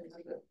there when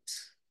I got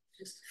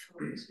just the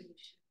photos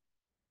finished.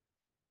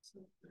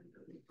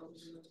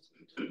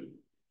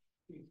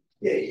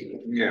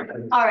 Yeah.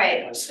 All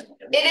right.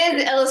 It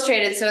is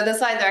illustrated, so the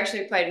slides are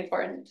actually quite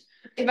important.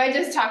 If I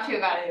just talked to you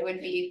about it, it would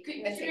be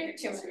missing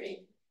too much.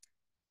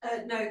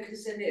 No,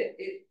 because then the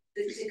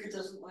ticker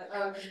doesn't work.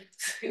 Oh,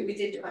 so we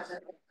did try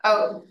that.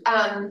 Oh,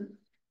 I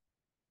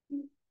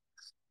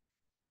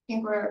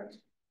think we're.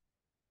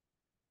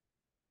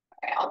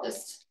 All right, I'll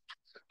just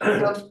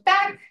go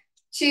back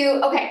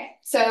to, okay,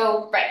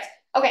 so, right.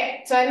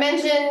 Okay, so I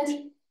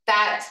mentioned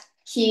that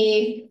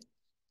he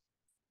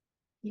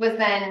was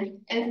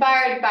then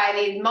inspired by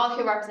these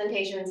molecule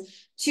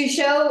representations to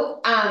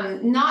show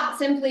not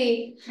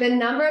simply the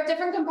number of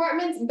different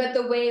compartments, but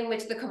the way in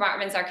which the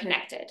compartments are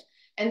connected.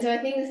 And so I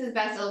think this is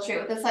best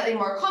illustrated with a slightly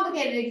more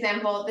complicated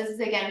example. This is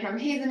again from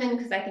Hazeman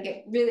because I think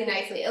it really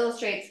nicely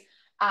illustrates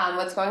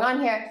what's going on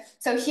here.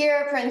 So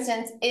here, for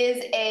instance,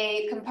 is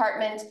a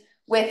compartment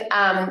with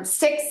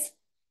 6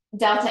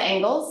 delta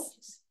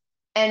angles,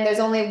 and there's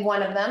only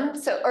one of them.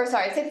 So, or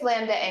sorry, 6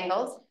 lambda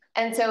angles.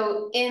 And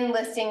so in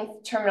listing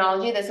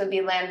terminology, this would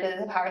be lambda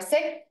to the power 6,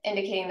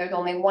 indicating there's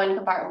only one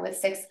compartment with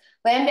 6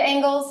 lambda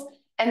angles.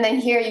 And then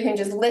here you can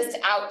just list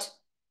out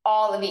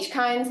all of each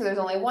kind. So there's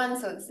only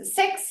one, so this is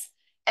 6.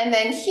 And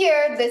then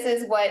here, this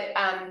is what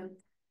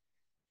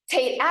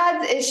Tate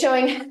adds, is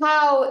showing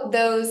how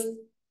those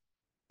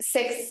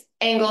 6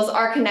 angles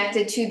are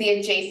connected to the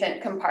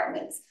adjacent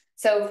compartments.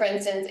 So for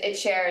instance, it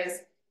shares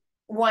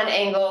one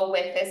angle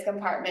with this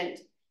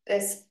compartment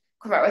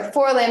with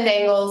 4 lambda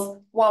angles,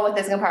 one with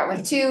this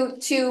compartment with 2,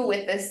 2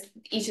 with this,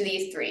 each of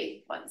these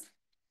 3 ones.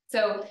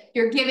 So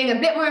you're giving a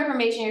bit more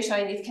information, you're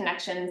showing these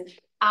connections,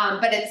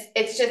 but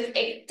it's just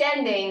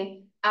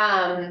extending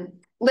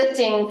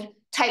listing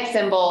type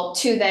symbol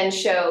to then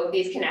show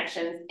these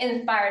connections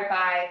inspired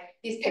by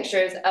these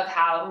pictures of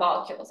how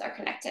molecules are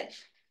connected.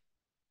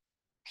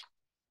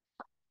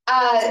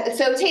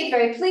 So Tate's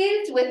very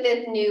pleased with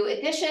this new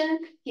addition.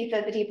 He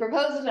says that he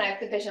proposes when I have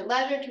sufficient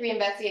leisure to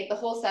reinvestigate the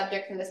whole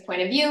subject from this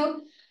point of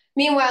view.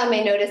 Meanwhile, I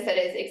may notice that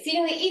it is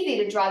exceedingly easy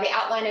to draw the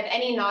outline of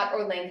any knot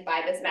or link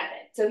by this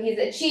method. So he's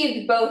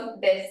achieved both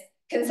this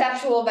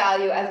conceptual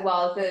value as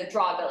well as the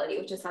drawability,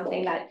 which is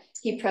something that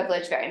he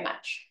privileged very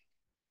much.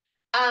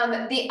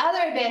 The other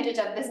advantage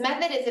of this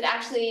method is it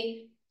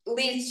actually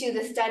leads to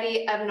the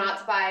study of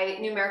knots by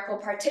numerical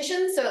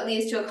partitions. So it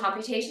leads to a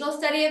computational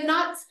study of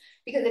knots,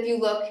 because if you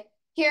look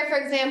here, for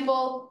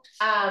example,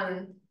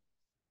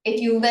 if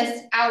you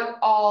list out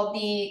all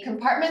the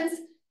compartments,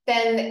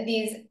 then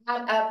these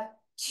add up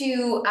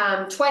to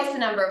twice the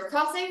number of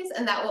crossings,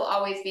 and that will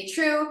always be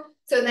true.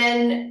 So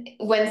then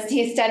when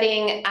he's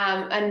studying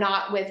a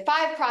knot with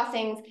 5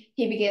 crossings,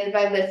 he begins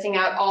by listing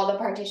out all the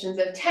partitions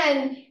of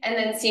 10 and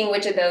then seeing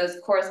which of those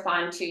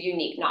correspond to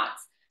unique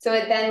knots. So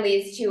it then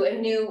leads to a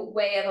new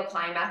way of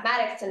applying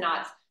mathematics to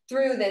knots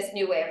through this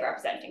new way of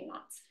representing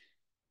knots.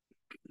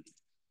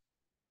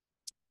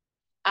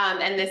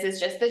 And this is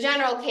just the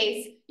general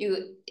case.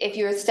 If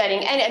you're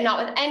studying a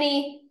knot with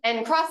any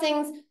n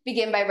crossings,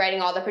 begin by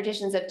writing all the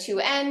partitions of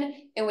 2n,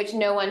 in which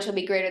no one shall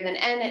be greater than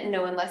n and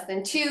no one less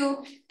than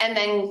 2, and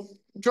then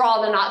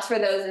draw the knots for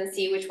those and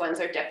see which ones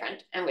are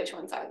different and which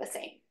ones are the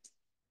same.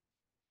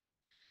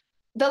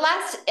 The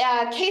last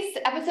case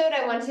episode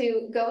I want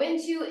to go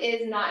into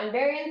is knot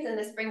invariance, and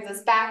this brings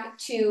us back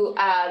to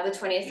the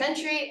 20th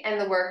century and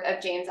the work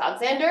of James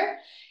Alexander.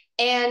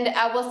 And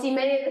we'll see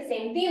many of the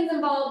same themes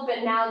involved,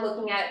 but now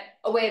looking at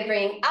a way of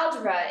bringing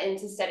algebra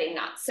into studying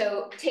knots.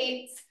 So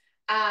Tate's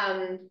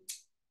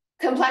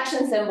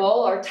complexion symbol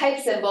or type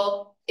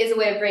symbol is a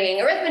way of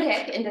bringing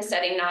arithmetic into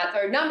studying knots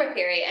or number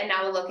theory. And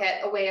now we'll look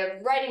at a way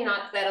of writing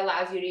knots that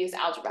allows you to use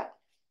algebra.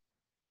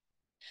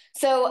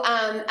 So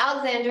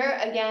Alexander,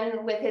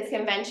 again, with his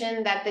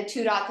convention that the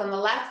 2 dots on the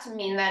left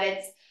mean that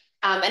it's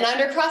an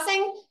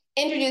undercrossing,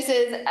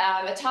 introduces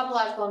a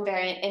topological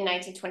invariant in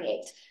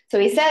 1928. So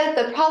he says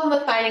the problem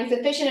of finding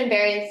sufficient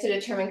invariance to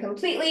determine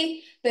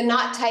completely the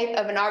knot type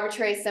of an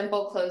arbitrary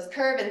simple closed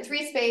curve in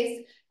 3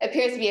 space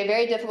appears to be a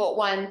very difficult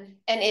one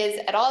and is,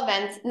 at all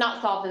events,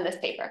 not solved in this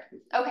paper.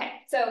 Okay,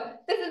 so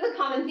this is a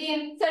common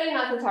theme. Studying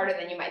knots is harder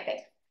than you might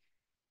think.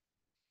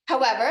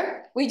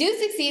 However, we do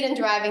succeed in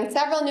deriving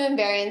several new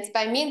invariants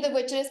by means of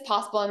which it is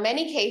possible in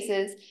many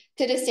cases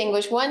to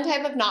distinguish one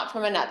type of knot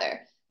from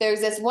another.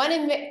 There's this one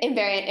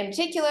invariant in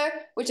particular,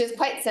 which is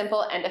quite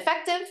simple and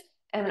effective,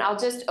 and I'll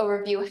just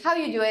overview how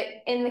you do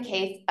it in the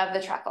case of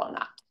the trefoil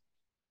knot.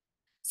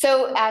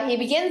 So he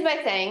begins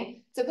by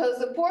saying, suppose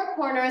the 4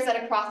 corners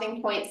at a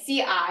crossing point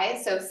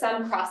CI, so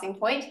some crossing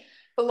point,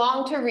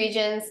 belong to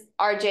regions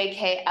R, J,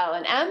 K, L,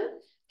 and M.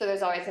 So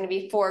there's always going to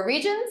be 4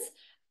 regions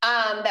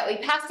that we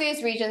pass through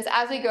these regions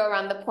as we go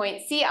around the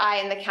point CI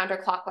in the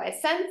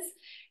counterclockwise sense.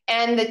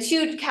 And the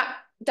 2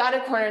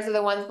 dotted corners are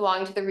the ones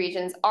belonging to the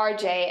regions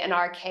RJ and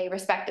RK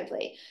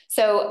respectively.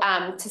 So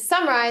to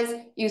summarize,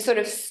 you sort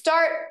of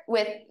start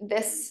with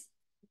this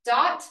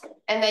dot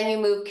and then you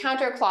move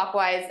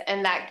counterclockwise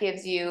and that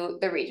gives you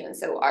the region.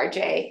 So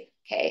RJ,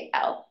 K,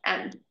 L,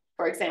 M,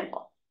 for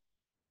example.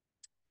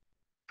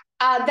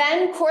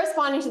 Then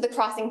corresponding to the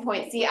crossing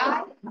point CI,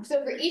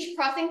 so for each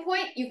crossing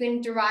point, you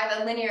can derive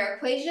a linear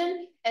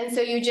equation. And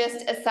so you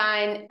just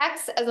assign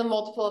X as a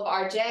multiple of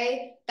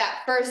RJ,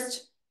 that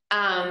first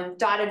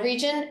dotted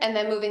region, and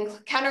then moving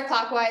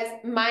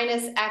counterclockwise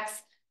minus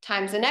X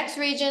times the next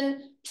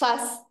region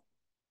plus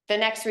the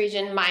next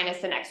region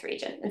minus the next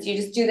region. And so you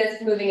just do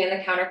this moving in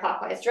the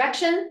counterclockwise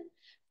direction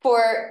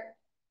for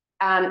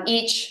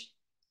each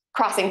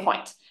crossing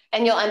point.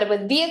 And you'll end up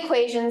with V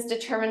equations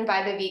determined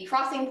by the V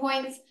crossing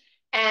points.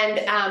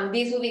 And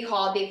these will be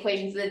called the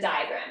equations of the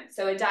diagram.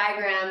 So a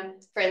diagram,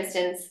 for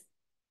instance,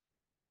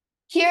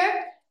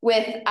 here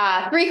with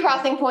 3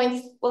 crossing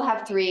points, we'll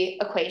have 3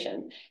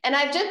 equations. And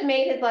I've just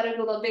made his letters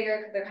a little bigger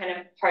because they're kind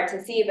of hard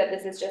to see, but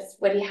this is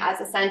just what he has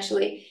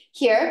essentially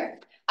here.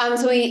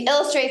 So we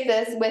illustrate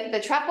this with the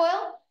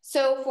trefoil.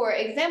 So for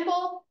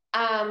example,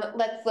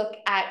 let's look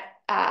at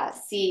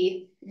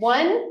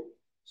C1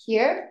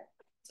 here.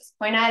 Just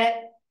point at it.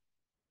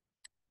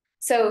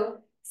 So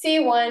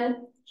C1,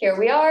 here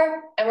we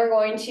are, and we're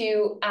going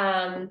to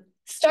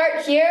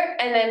start here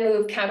and then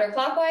move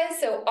counterclockwise.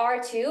 So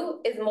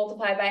R2 is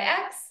multiplied by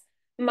X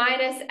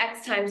minus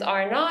X times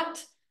R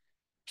naught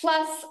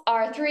plus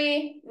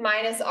R3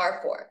 minus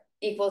R4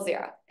 equals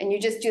 0. And you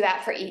just do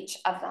that for each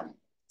of them.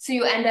 So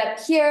you end up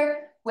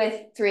here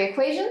with 3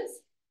 equations.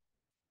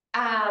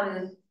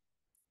 All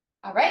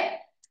right.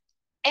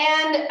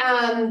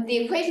 And the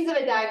equations of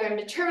a diagram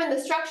determine the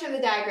structure of the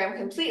diagram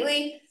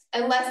completely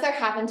unless there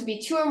happen to be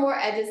 2 or more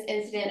edges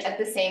incident at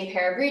the same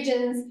pair of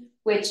regions,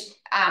 which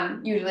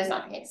usually is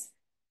not the case.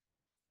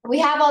 We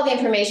have all the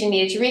information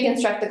needed to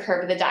reconstruct the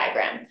curve of the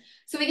diagram.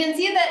 So we can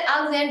see that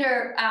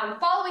Alexander,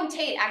 following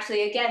Tate,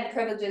 actually, again,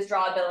 privileges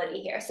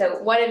drawability here.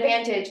 So one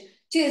advantage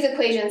to these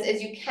equations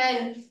is you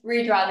can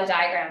redraw the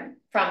diagram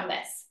from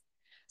this.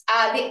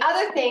 The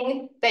other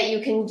thing that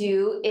you can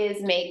do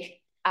is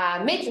make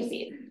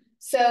matrices.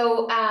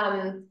 So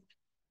I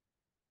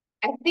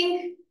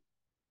think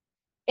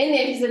in the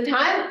interest of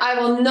time, I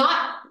will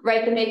not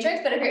write the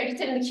matrix, but if you're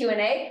interested in the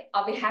Q&A,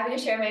 I'll be happy to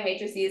share my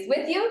matrices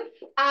with you.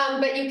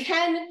 But you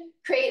can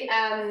create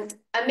a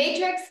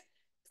matrix.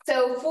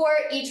 So for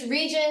each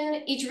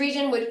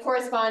region would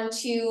correspond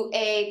to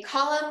a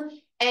column,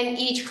 and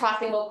each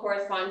crossing will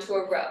correspond to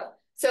a row.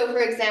 So for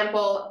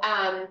example,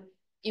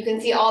 you can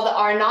see all the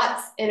R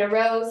naughts in a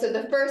row. So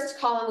the first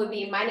column would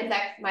be minus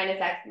X, minus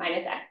X,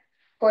 minus X,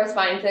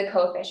 corresponding to the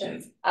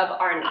coefficients of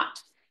R naught.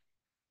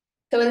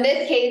 So in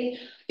this case,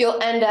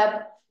 you'll end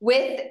up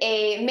with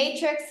a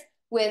matrix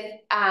with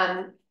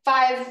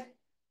 5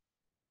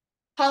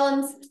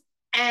 columns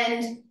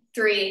and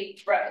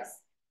 3 rows.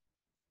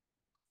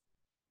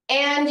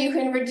 And you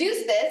can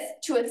reduce this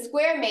to a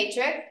square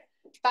matrix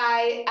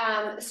by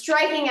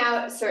striking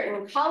out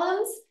certain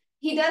columns.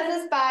 He does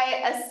this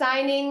by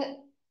assigning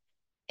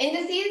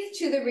indices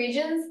to the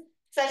regions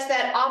such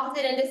that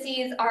opposite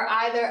indices are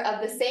either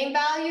of the same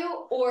value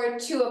or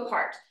 2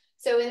 apart.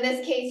 So in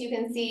this case, you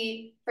can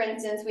see, for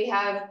instance, we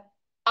have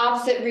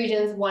opposite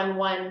regions 1,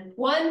 1,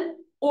 1,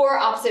 or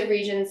opposite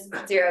regions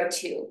 0,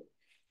 2.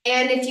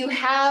 And if you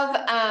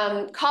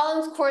have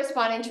columns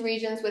corresponding to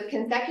regions with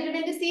consecutive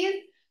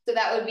indices, so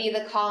that would be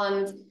the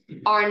columns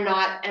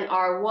R0 and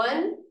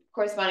R1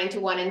 corresponding to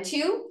 1 and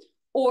 2,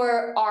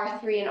 or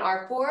R3 and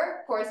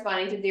R4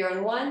 corresponding to 0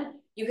 and 1,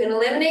 you can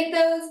eliminate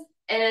those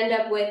and end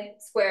up with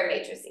square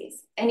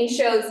matrices. And he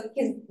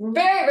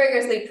very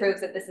rigorously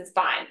proves that this is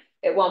fine.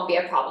 It won't be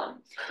a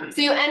problem.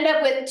 So you end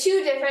up with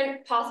 2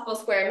 different possible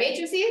square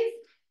matrices.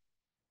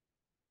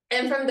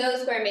 And from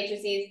those square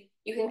matrices,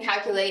 you can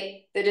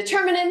calculate the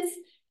determinants.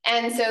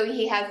 And so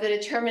he has the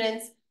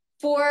determinants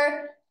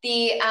for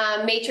the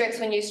matrix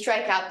when you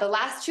strike out the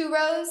last 2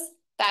 rows.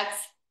 That's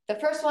the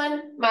first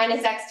one,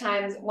 minus X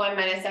times 1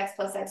 minus X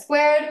plus X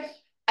squared,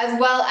 as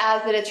well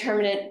as the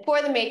determinant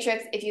for the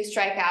matrix if you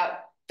strike out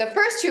the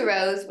first 2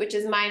 rows, which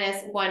is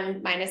minus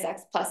 1 minus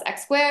X plus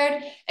X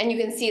squared. And you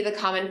can see the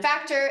common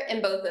factor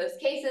in both those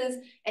cases.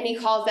 And he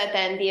calls that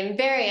then the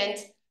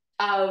invariant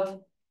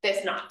of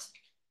this knot.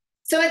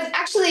 So it's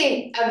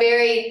actually a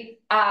very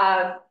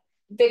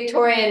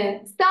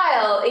Victorian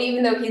style,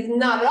 even though he's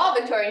not at all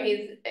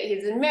Victorian.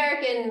 He's an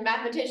American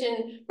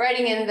mathematician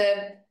writing in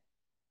the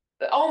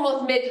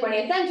almost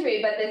mid-20th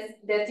century, but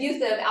this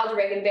use of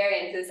algebraic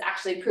invariance is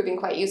actually proving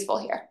quite useful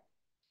here.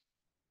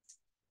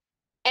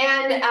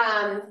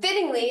 And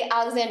fittingly,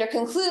 Alexander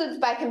concludes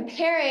by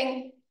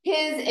comparing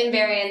his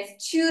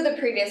invariance to the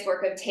previous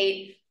work of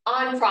Tate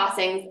on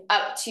crossings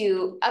up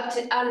to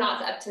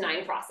knots up to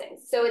 9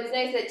 crossings. So it's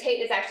nice that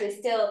Tate is actually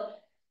still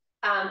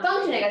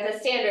functioning as a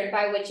standard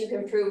by which you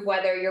can prove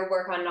whether your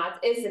work on knots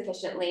is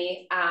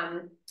sufficiently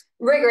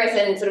rigorous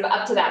and sort of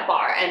up to that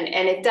bar,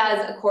 and it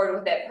does accord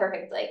with it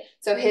perfectly.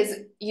 So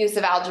his use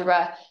of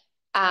algebra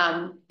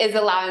is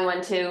allowing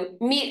one to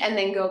meet and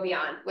then go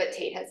beyond what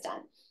Tate has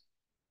done.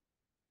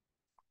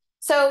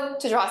 So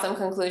to draw some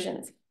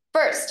conclusions.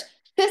 First,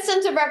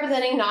 systems of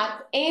representing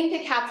knots aim to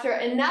capture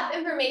enough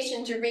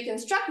information to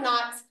reconstruct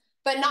knots,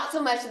 but not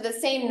so much that the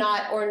same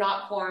knot or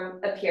knot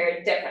form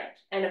appear different.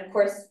 And of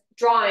course,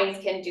 drawings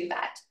can do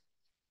that.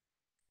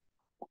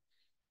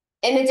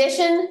 In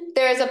addition,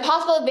 there is a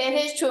possible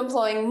advantage to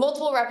employing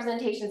multiple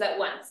representations at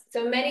once.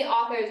 So many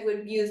authors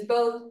would use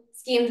both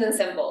schemes and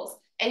symbols.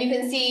 And you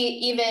can see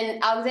even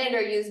Alexander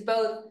used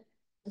both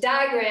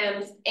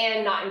diagrams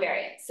and knot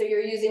invariants. So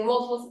you're using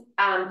multiple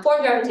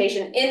forms of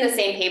representation in the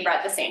same paper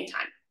at the same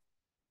time.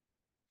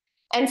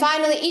 And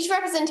finally, each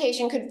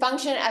representation could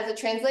function as a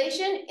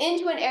translation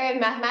into an area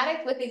of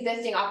mathematics with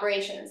existing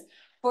operations.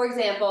 For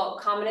example,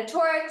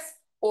 combinatorics,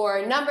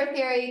 or number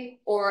theory,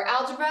 or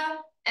algebra.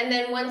 And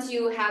then once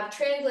you have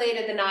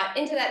translated the knot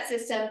into that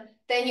system,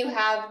 then you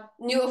have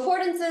new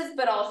affordances,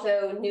 but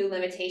also new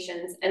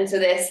limitations. And so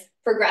this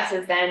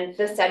progresses then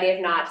the study of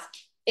knots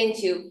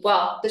into,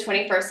 well, the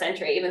 21st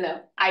century, even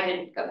though I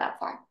didn't go that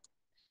far.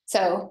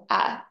 So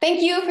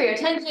thank you for your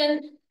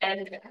attention.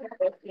 And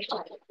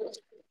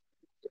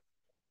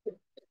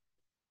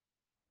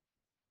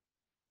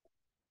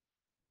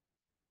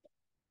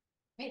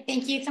Great,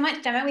 thank you so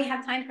much, Gemma. We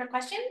have time for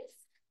questions.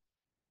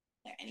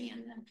 Are there any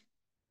on them?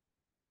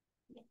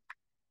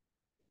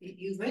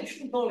 You've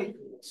mentioned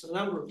molecules a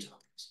number of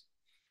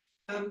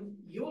times.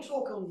 Your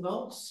talk on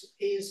knots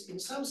is, in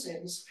some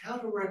sense, how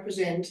to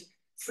represent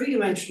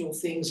three-dimensional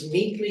things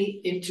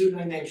neatly in two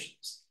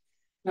dimensions.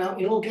 Now,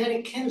 in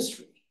organic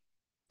chemistry,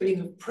 when you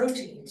have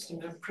proteins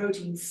and have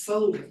protein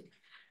folding,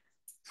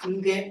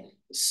 you get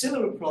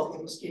similar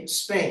problems in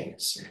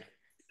space.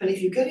 And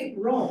if you get it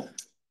wrong,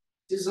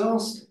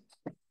 disaster.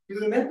 You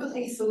remember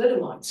the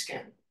thalidomide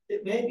scandal?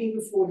 It may have been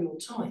before your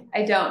time.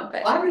 I don't,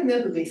 but I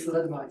remember the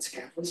thalidomide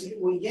scandal as if it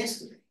were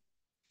yesterday.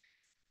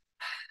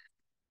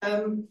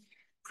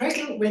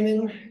 Pregnant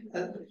women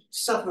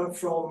suffer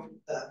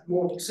from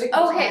morning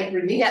sickness. okay,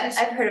 yes,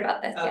 I've heard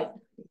about this. Yeah.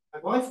 My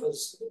wife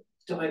was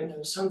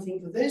diagnosed something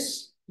for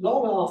this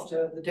long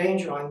after the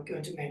danger I'm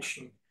going to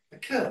mention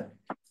occurred.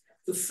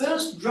 The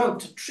first drug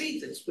to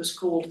treat this was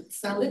called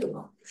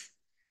thalidomide,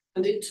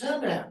 and it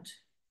turned out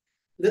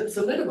that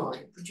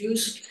thalidomide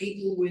produced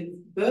people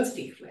with birth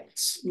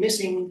defects,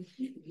 missing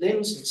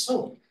limbs and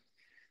so on,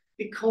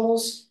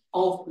 because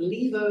of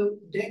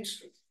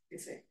levodextrin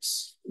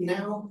effects.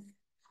 Now,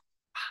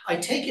 I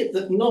take it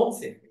that knot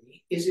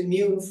theory is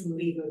immune from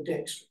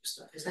levodextrin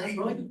stuff. Is that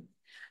right?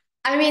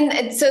 I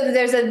mean, so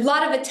there's a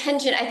lot of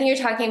attention. I think you're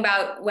talking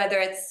about whether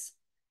it's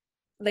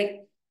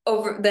like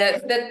over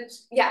the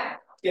yeah.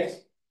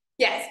 Yes.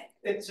 Yes.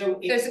 So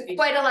there's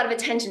quite a lot of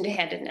attention to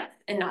handedness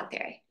in knot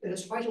theory.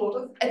 There's quite a lot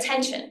of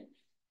attention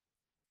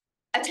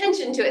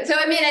to it. So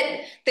I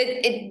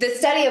mean, the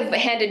study of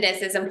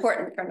handedness is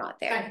important for knot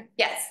theory.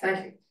 Yes.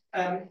 Thank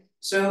you.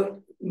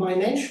 So my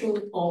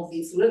mention of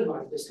the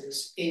thalidomide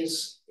business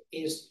is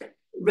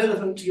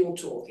relevant to your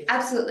talk.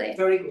 Absolutely.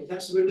 Very good.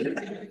 That's really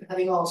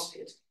having asked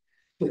it.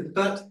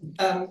 But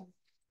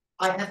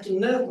I have to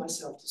nerve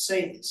myself to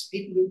say this.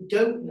 People who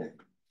don't know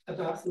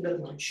about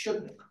thalidomide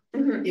should know.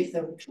 If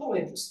they're at all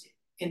interested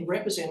in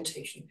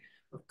representation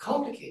of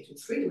complicated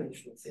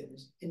three-dimensional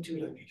things in two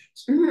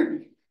dimensions.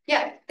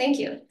 Yeah, thank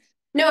you.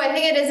 No, I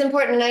think it is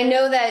important. And I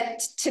know that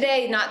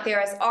today knot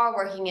theorists are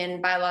working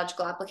in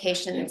biological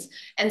applications.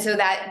 And so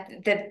that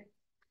the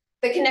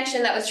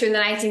connection that was true in the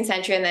 19th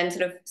century and then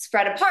sort of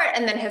spread apart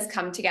and then has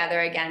come together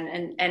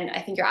again. And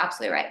I think you're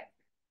absolutely right.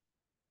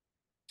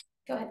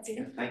 Go ahead,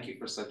 Stephen. Thank you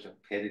for such a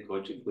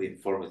pedagogically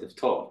informative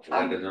talk.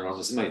 I had an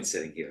enormous amount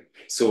sitting here.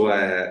 So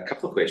a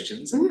couple of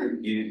questions.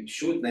 You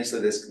showed nicely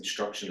this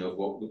construction of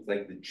what looked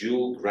like the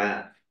dual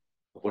graph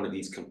of one of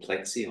these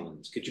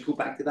complexions. Could you go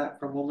back to that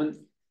for a moment?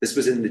 This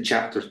was in the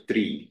chapter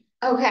 3.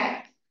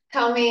 Okay.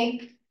 Tell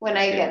me when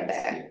I get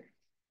there. Yeah.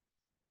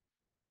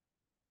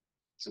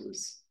 So it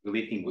was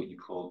relating what you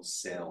called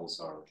cells,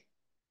 or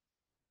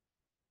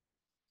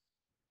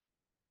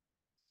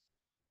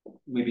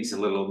maybe it's a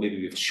little,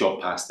 maybe we've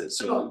shot past it.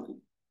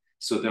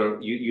 So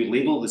there, you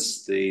label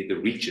this the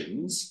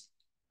regions.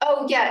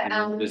 Oh yeah,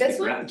 this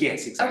one?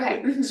 Yes,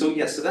 exactly. Okay. So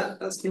yeah, so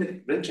that's kind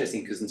of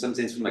interesting because in some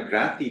sense, from a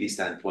graph theory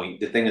standpoint,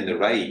 the thing on the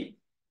right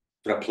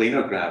for a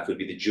planar graph would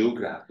be the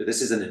geograph, but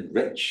this is an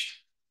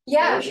enriched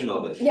version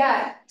of it.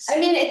 Yeah, I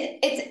mean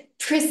it's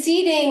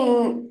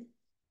preceding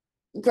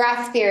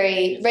graph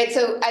theory, right?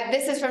 So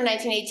this is from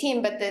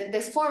 1918, but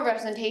this form of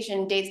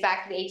representation dates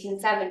back to the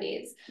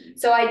 1870s.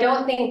 So I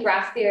don't think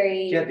graph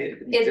theory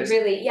is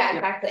really,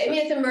 exactly. I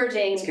mean, it's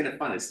emerging. It's kind of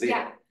fun. It's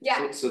there.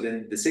 Yeah. So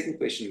then the second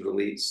question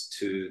relates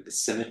to the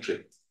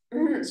symmetry.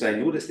 So I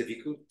noticed if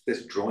you go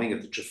this drawing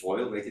of the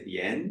trefoil right at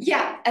the end.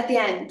 Yeah, at the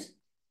end.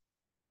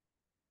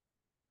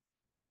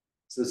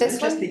 So there's an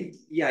interesting,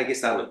 I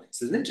guess that one.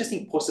 So there's an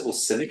interesting possible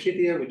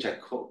symmetry there, which I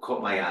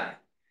caught my eye.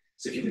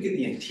 So if you look at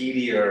the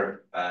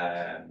interior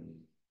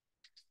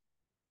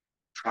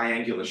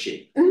triangular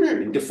shape,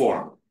 in the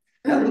form,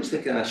 that looks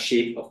like a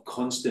shape of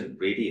constant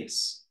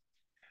radius.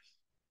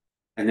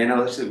 And then I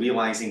was actually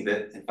realizing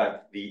that, in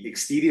fact, the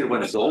exterior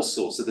one is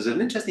also, so there's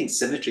an interesting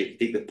symmetry. If you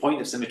take the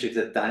point of symmetry to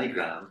the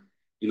diagram,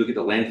 you look at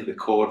the length of the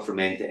chord from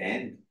end to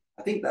end.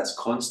 I think that's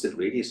constant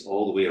radius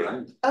all the way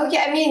around. Oh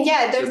yeah, I mean,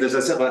 yeah. So there's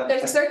a sort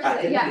of circular,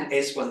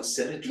 S1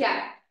 symmetry.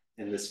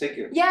 In this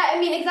figure. Yeah, I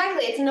mean,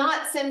 exactly. It's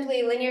not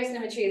simply linear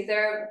symmetries.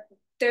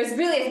 There's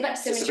really as much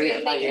symmetry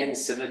as high-end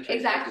symmetry.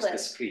 Exactly. Just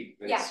discrete.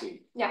 Very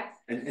sweet. Yeah.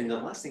 And the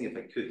last thing, if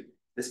I could,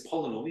 this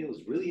polynomial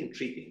is really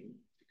intriguing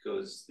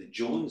because the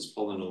Jones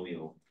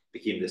polynomial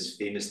became this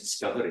famous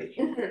discovery.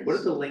 What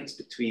are the links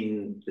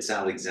between this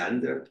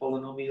Alexander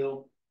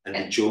polynomial and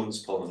the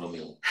Jones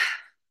polynomial?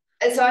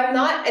 So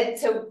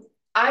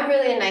I'm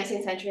really a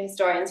 19th century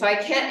historian, so I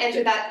can't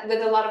answer that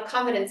with a lot of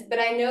confidence, but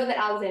I know that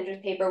Alexander's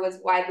paper was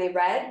widely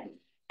read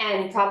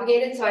and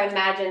propagated, so I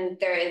imagine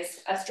there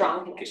is a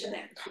strong connection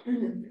there.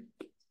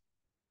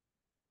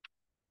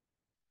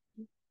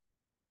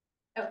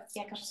 Oh,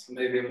 yeah,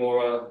 maybe a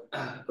more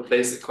a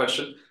basic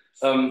question.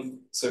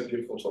 So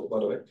beautiful talk, by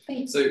the way.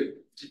 Thanks. So do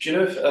you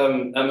know if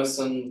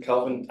Emerson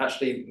Kelvin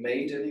actually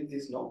made any of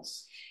these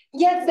knots?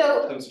 Yeah,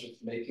 so In terms of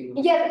just making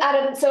them?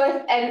 yes,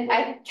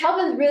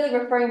 Kelvin's really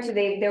referring to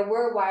there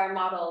were wire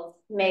models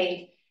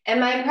made. And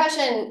my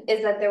impression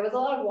is that there was a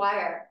lot of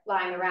wire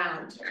lying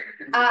around.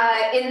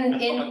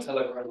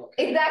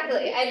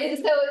 Exactly.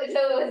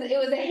 It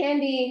was a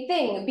handy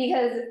thing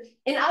because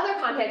in other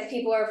contexts,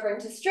 people are referring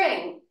to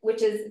string,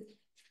 which is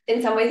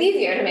in some ways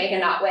easier to make a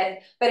knot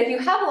with. But if you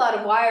have a lot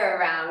of wire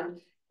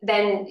around,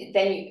 then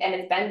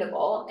it's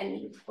bendable,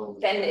 and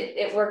then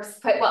it works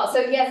quite well. So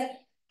yes,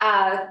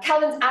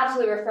 Kelvin's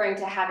absolutely referring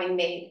to having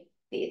made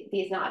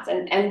these knots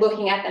and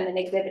looking at them and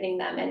exhibiting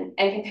them and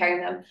comparing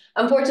them.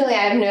 Unfortunately,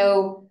 I have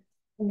no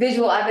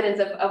visual evidence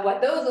of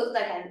what those look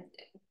like,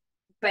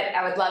 but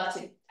I would love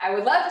to.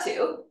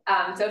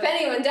 So if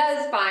anyone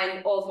does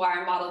find old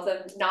wire models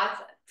of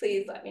knots,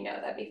 please let me know.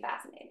 That'd be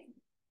fascinating.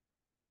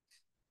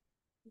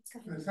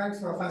 Thanks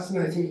for a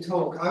fascinating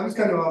talk. I was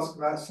going to ask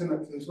about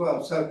symmetry as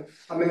well. So,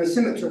 I mean, the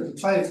symmetry of the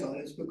table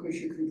is because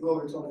you can draw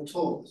it on a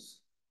torus,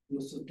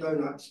 the sort of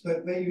donuts.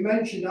 But you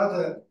mentioned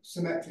other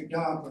symmetric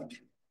diagrams.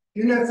 Do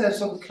you know if there's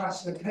sort of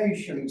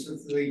classifications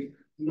of the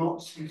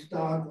knots whose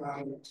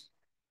diagrams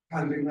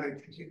can be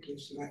made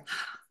particularly symmetric?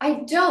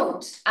 I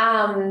don't.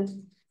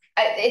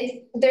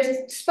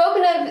 There's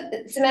spoken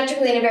of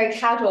symmetrically in a very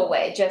casual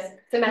way, just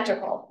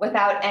symmetrical,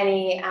 without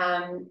any,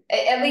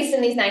 at least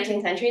in these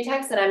 19th century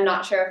texts, and I'm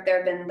not sure if there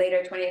have been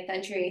later 20th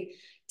century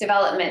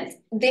developments,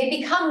 they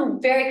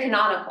become very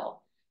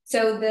canonical.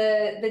 So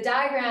the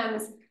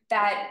diagrams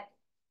that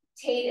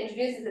Tate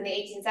introduces in the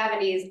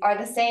 1870s are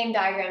the same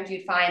diagrams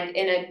you'd find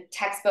in a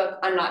textbook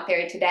on knot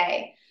theory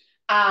today.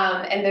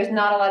 And there's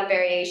not a lot of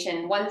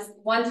variation. Once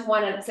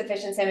one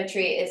sufficient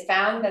symmetry is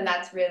found, then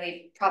that's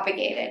really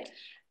propagated.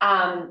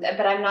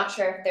 But I'm not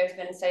sure if there's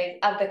been studies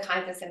of the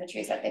kinds of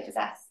symmetries that they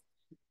possess.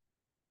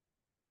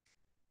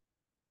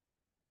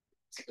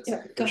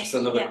 Yeah, just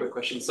another quick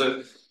question.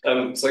 So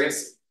I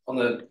guess on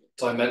the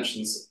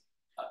dimensions,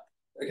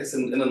 I guess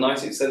in the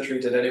 19th century,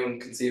 did anyone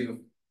conceive of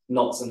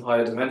knots in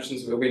higher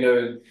dimensions? We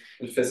know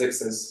in physics,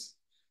 there's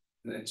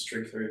in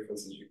string theory, for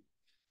instance,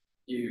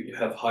 you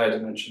have higher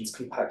dimensions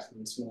compacted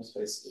in small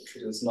space that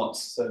treated as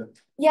knots. So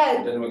yeah,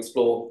 did anyone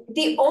explore?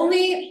 The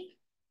only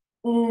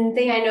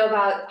thing I know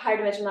about higher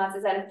dimensional knots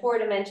is that in 4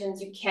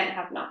 dimensions you can't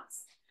have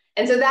knots,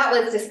 and so that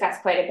was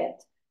discussed quite a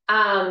bit.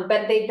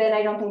 But then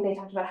I don't think they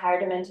talked about higher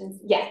dimensions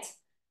yet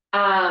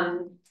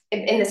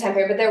in this time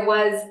period. But there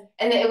was,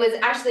 and it was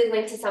actually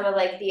linked to some of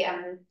like the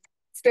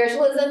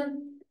spiritualism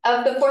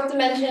of the 4th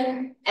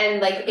dimension,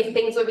 and like if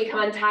things would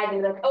become untied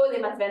and be like, oh, they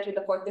must have entered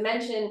the 4th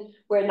dimension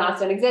where knots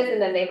don't exist,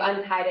 and then they've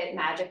untied it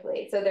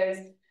magically. So there's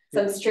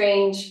some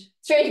strange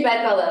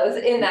bedfellows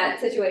in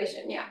that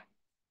situation, yeah.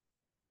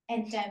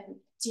 And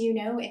do you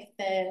know if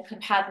the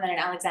Kelvin and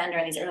Alexander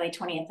in these early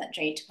 20th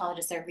century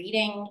topologists are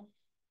reading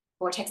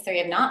vortex theory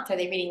of knots? Are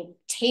they reading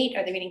Tate?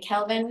 Are they reading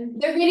Kelvin?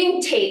 They're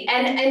reading Tate,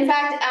 and in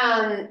fact,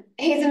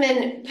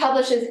 Hazeman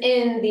publishes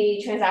in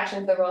the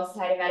Transactions of the Royal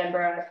Society of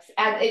Edinburgh,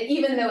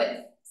 even though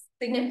it's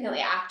significantly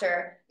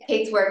after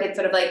Tate's work, it's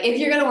sort of like, if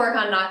you're going to work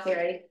on knot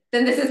theory,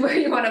 then this is where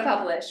you want to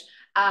publish.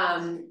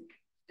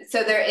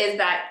 So there is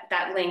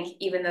that link,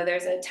 even though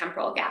there's a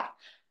temporal gap.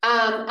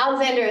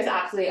 Alexander is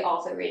absolutely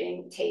also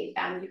reading Tate,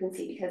 you can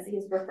see, because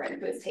he's referring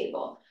to his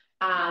table.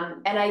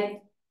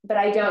 But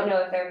I don't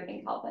know if they're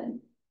reading Kelvin.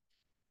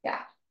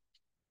 Yeah.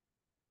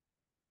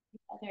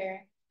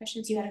 Other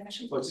questions? You had a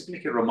question? Well, just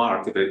make a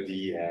remark about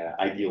the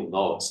ideal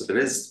knot. So there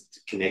is,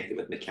 connected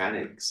with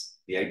mechanics,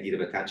 the idea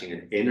of attaching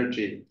an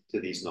energy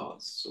to these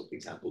knots. So for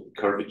example, the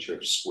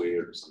curvature,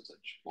 square, or some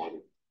such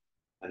model.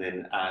 And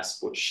then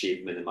ask what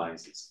shape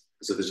minimizes.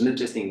 So there's an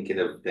interesting kind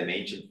of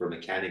dimension for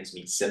mechanics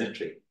meets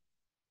symmetry,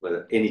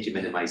 where energy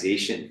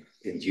minimization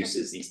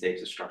induces these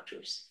types of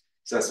structures.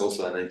 So that's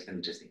also an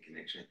interesting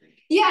connection, I think.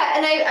 Yeah,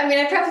 and I mean,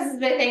 I preface this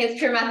by saying it's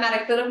pure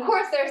mathematics, but of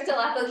course there are still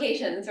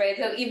applications, right?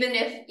 So even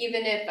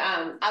if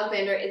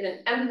Alexander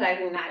isn't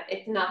emphasizing that,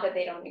 it's not that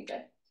they don't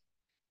exist.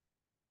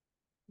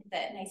 The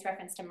nice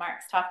reference to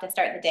Mark's talk to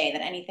start the day,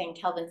 that anything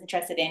Kelvin's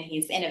interested in,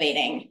 he's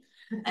innovating,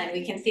 and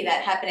we can see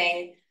that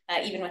happening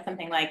even with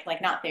something like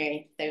knot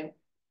theory. So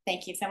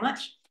thank you so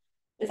much.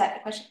 Is that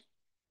the question?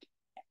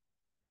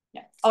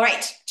 No. All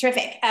right,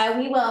 terrific.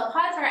 We will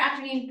pause our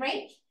afternoon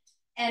break,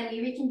 and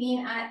we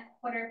reconvene at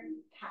quarter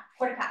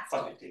past.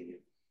 5:15.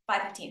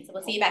 5:15. So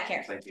we'll see you back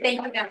here. Thank you.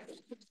 Thank you.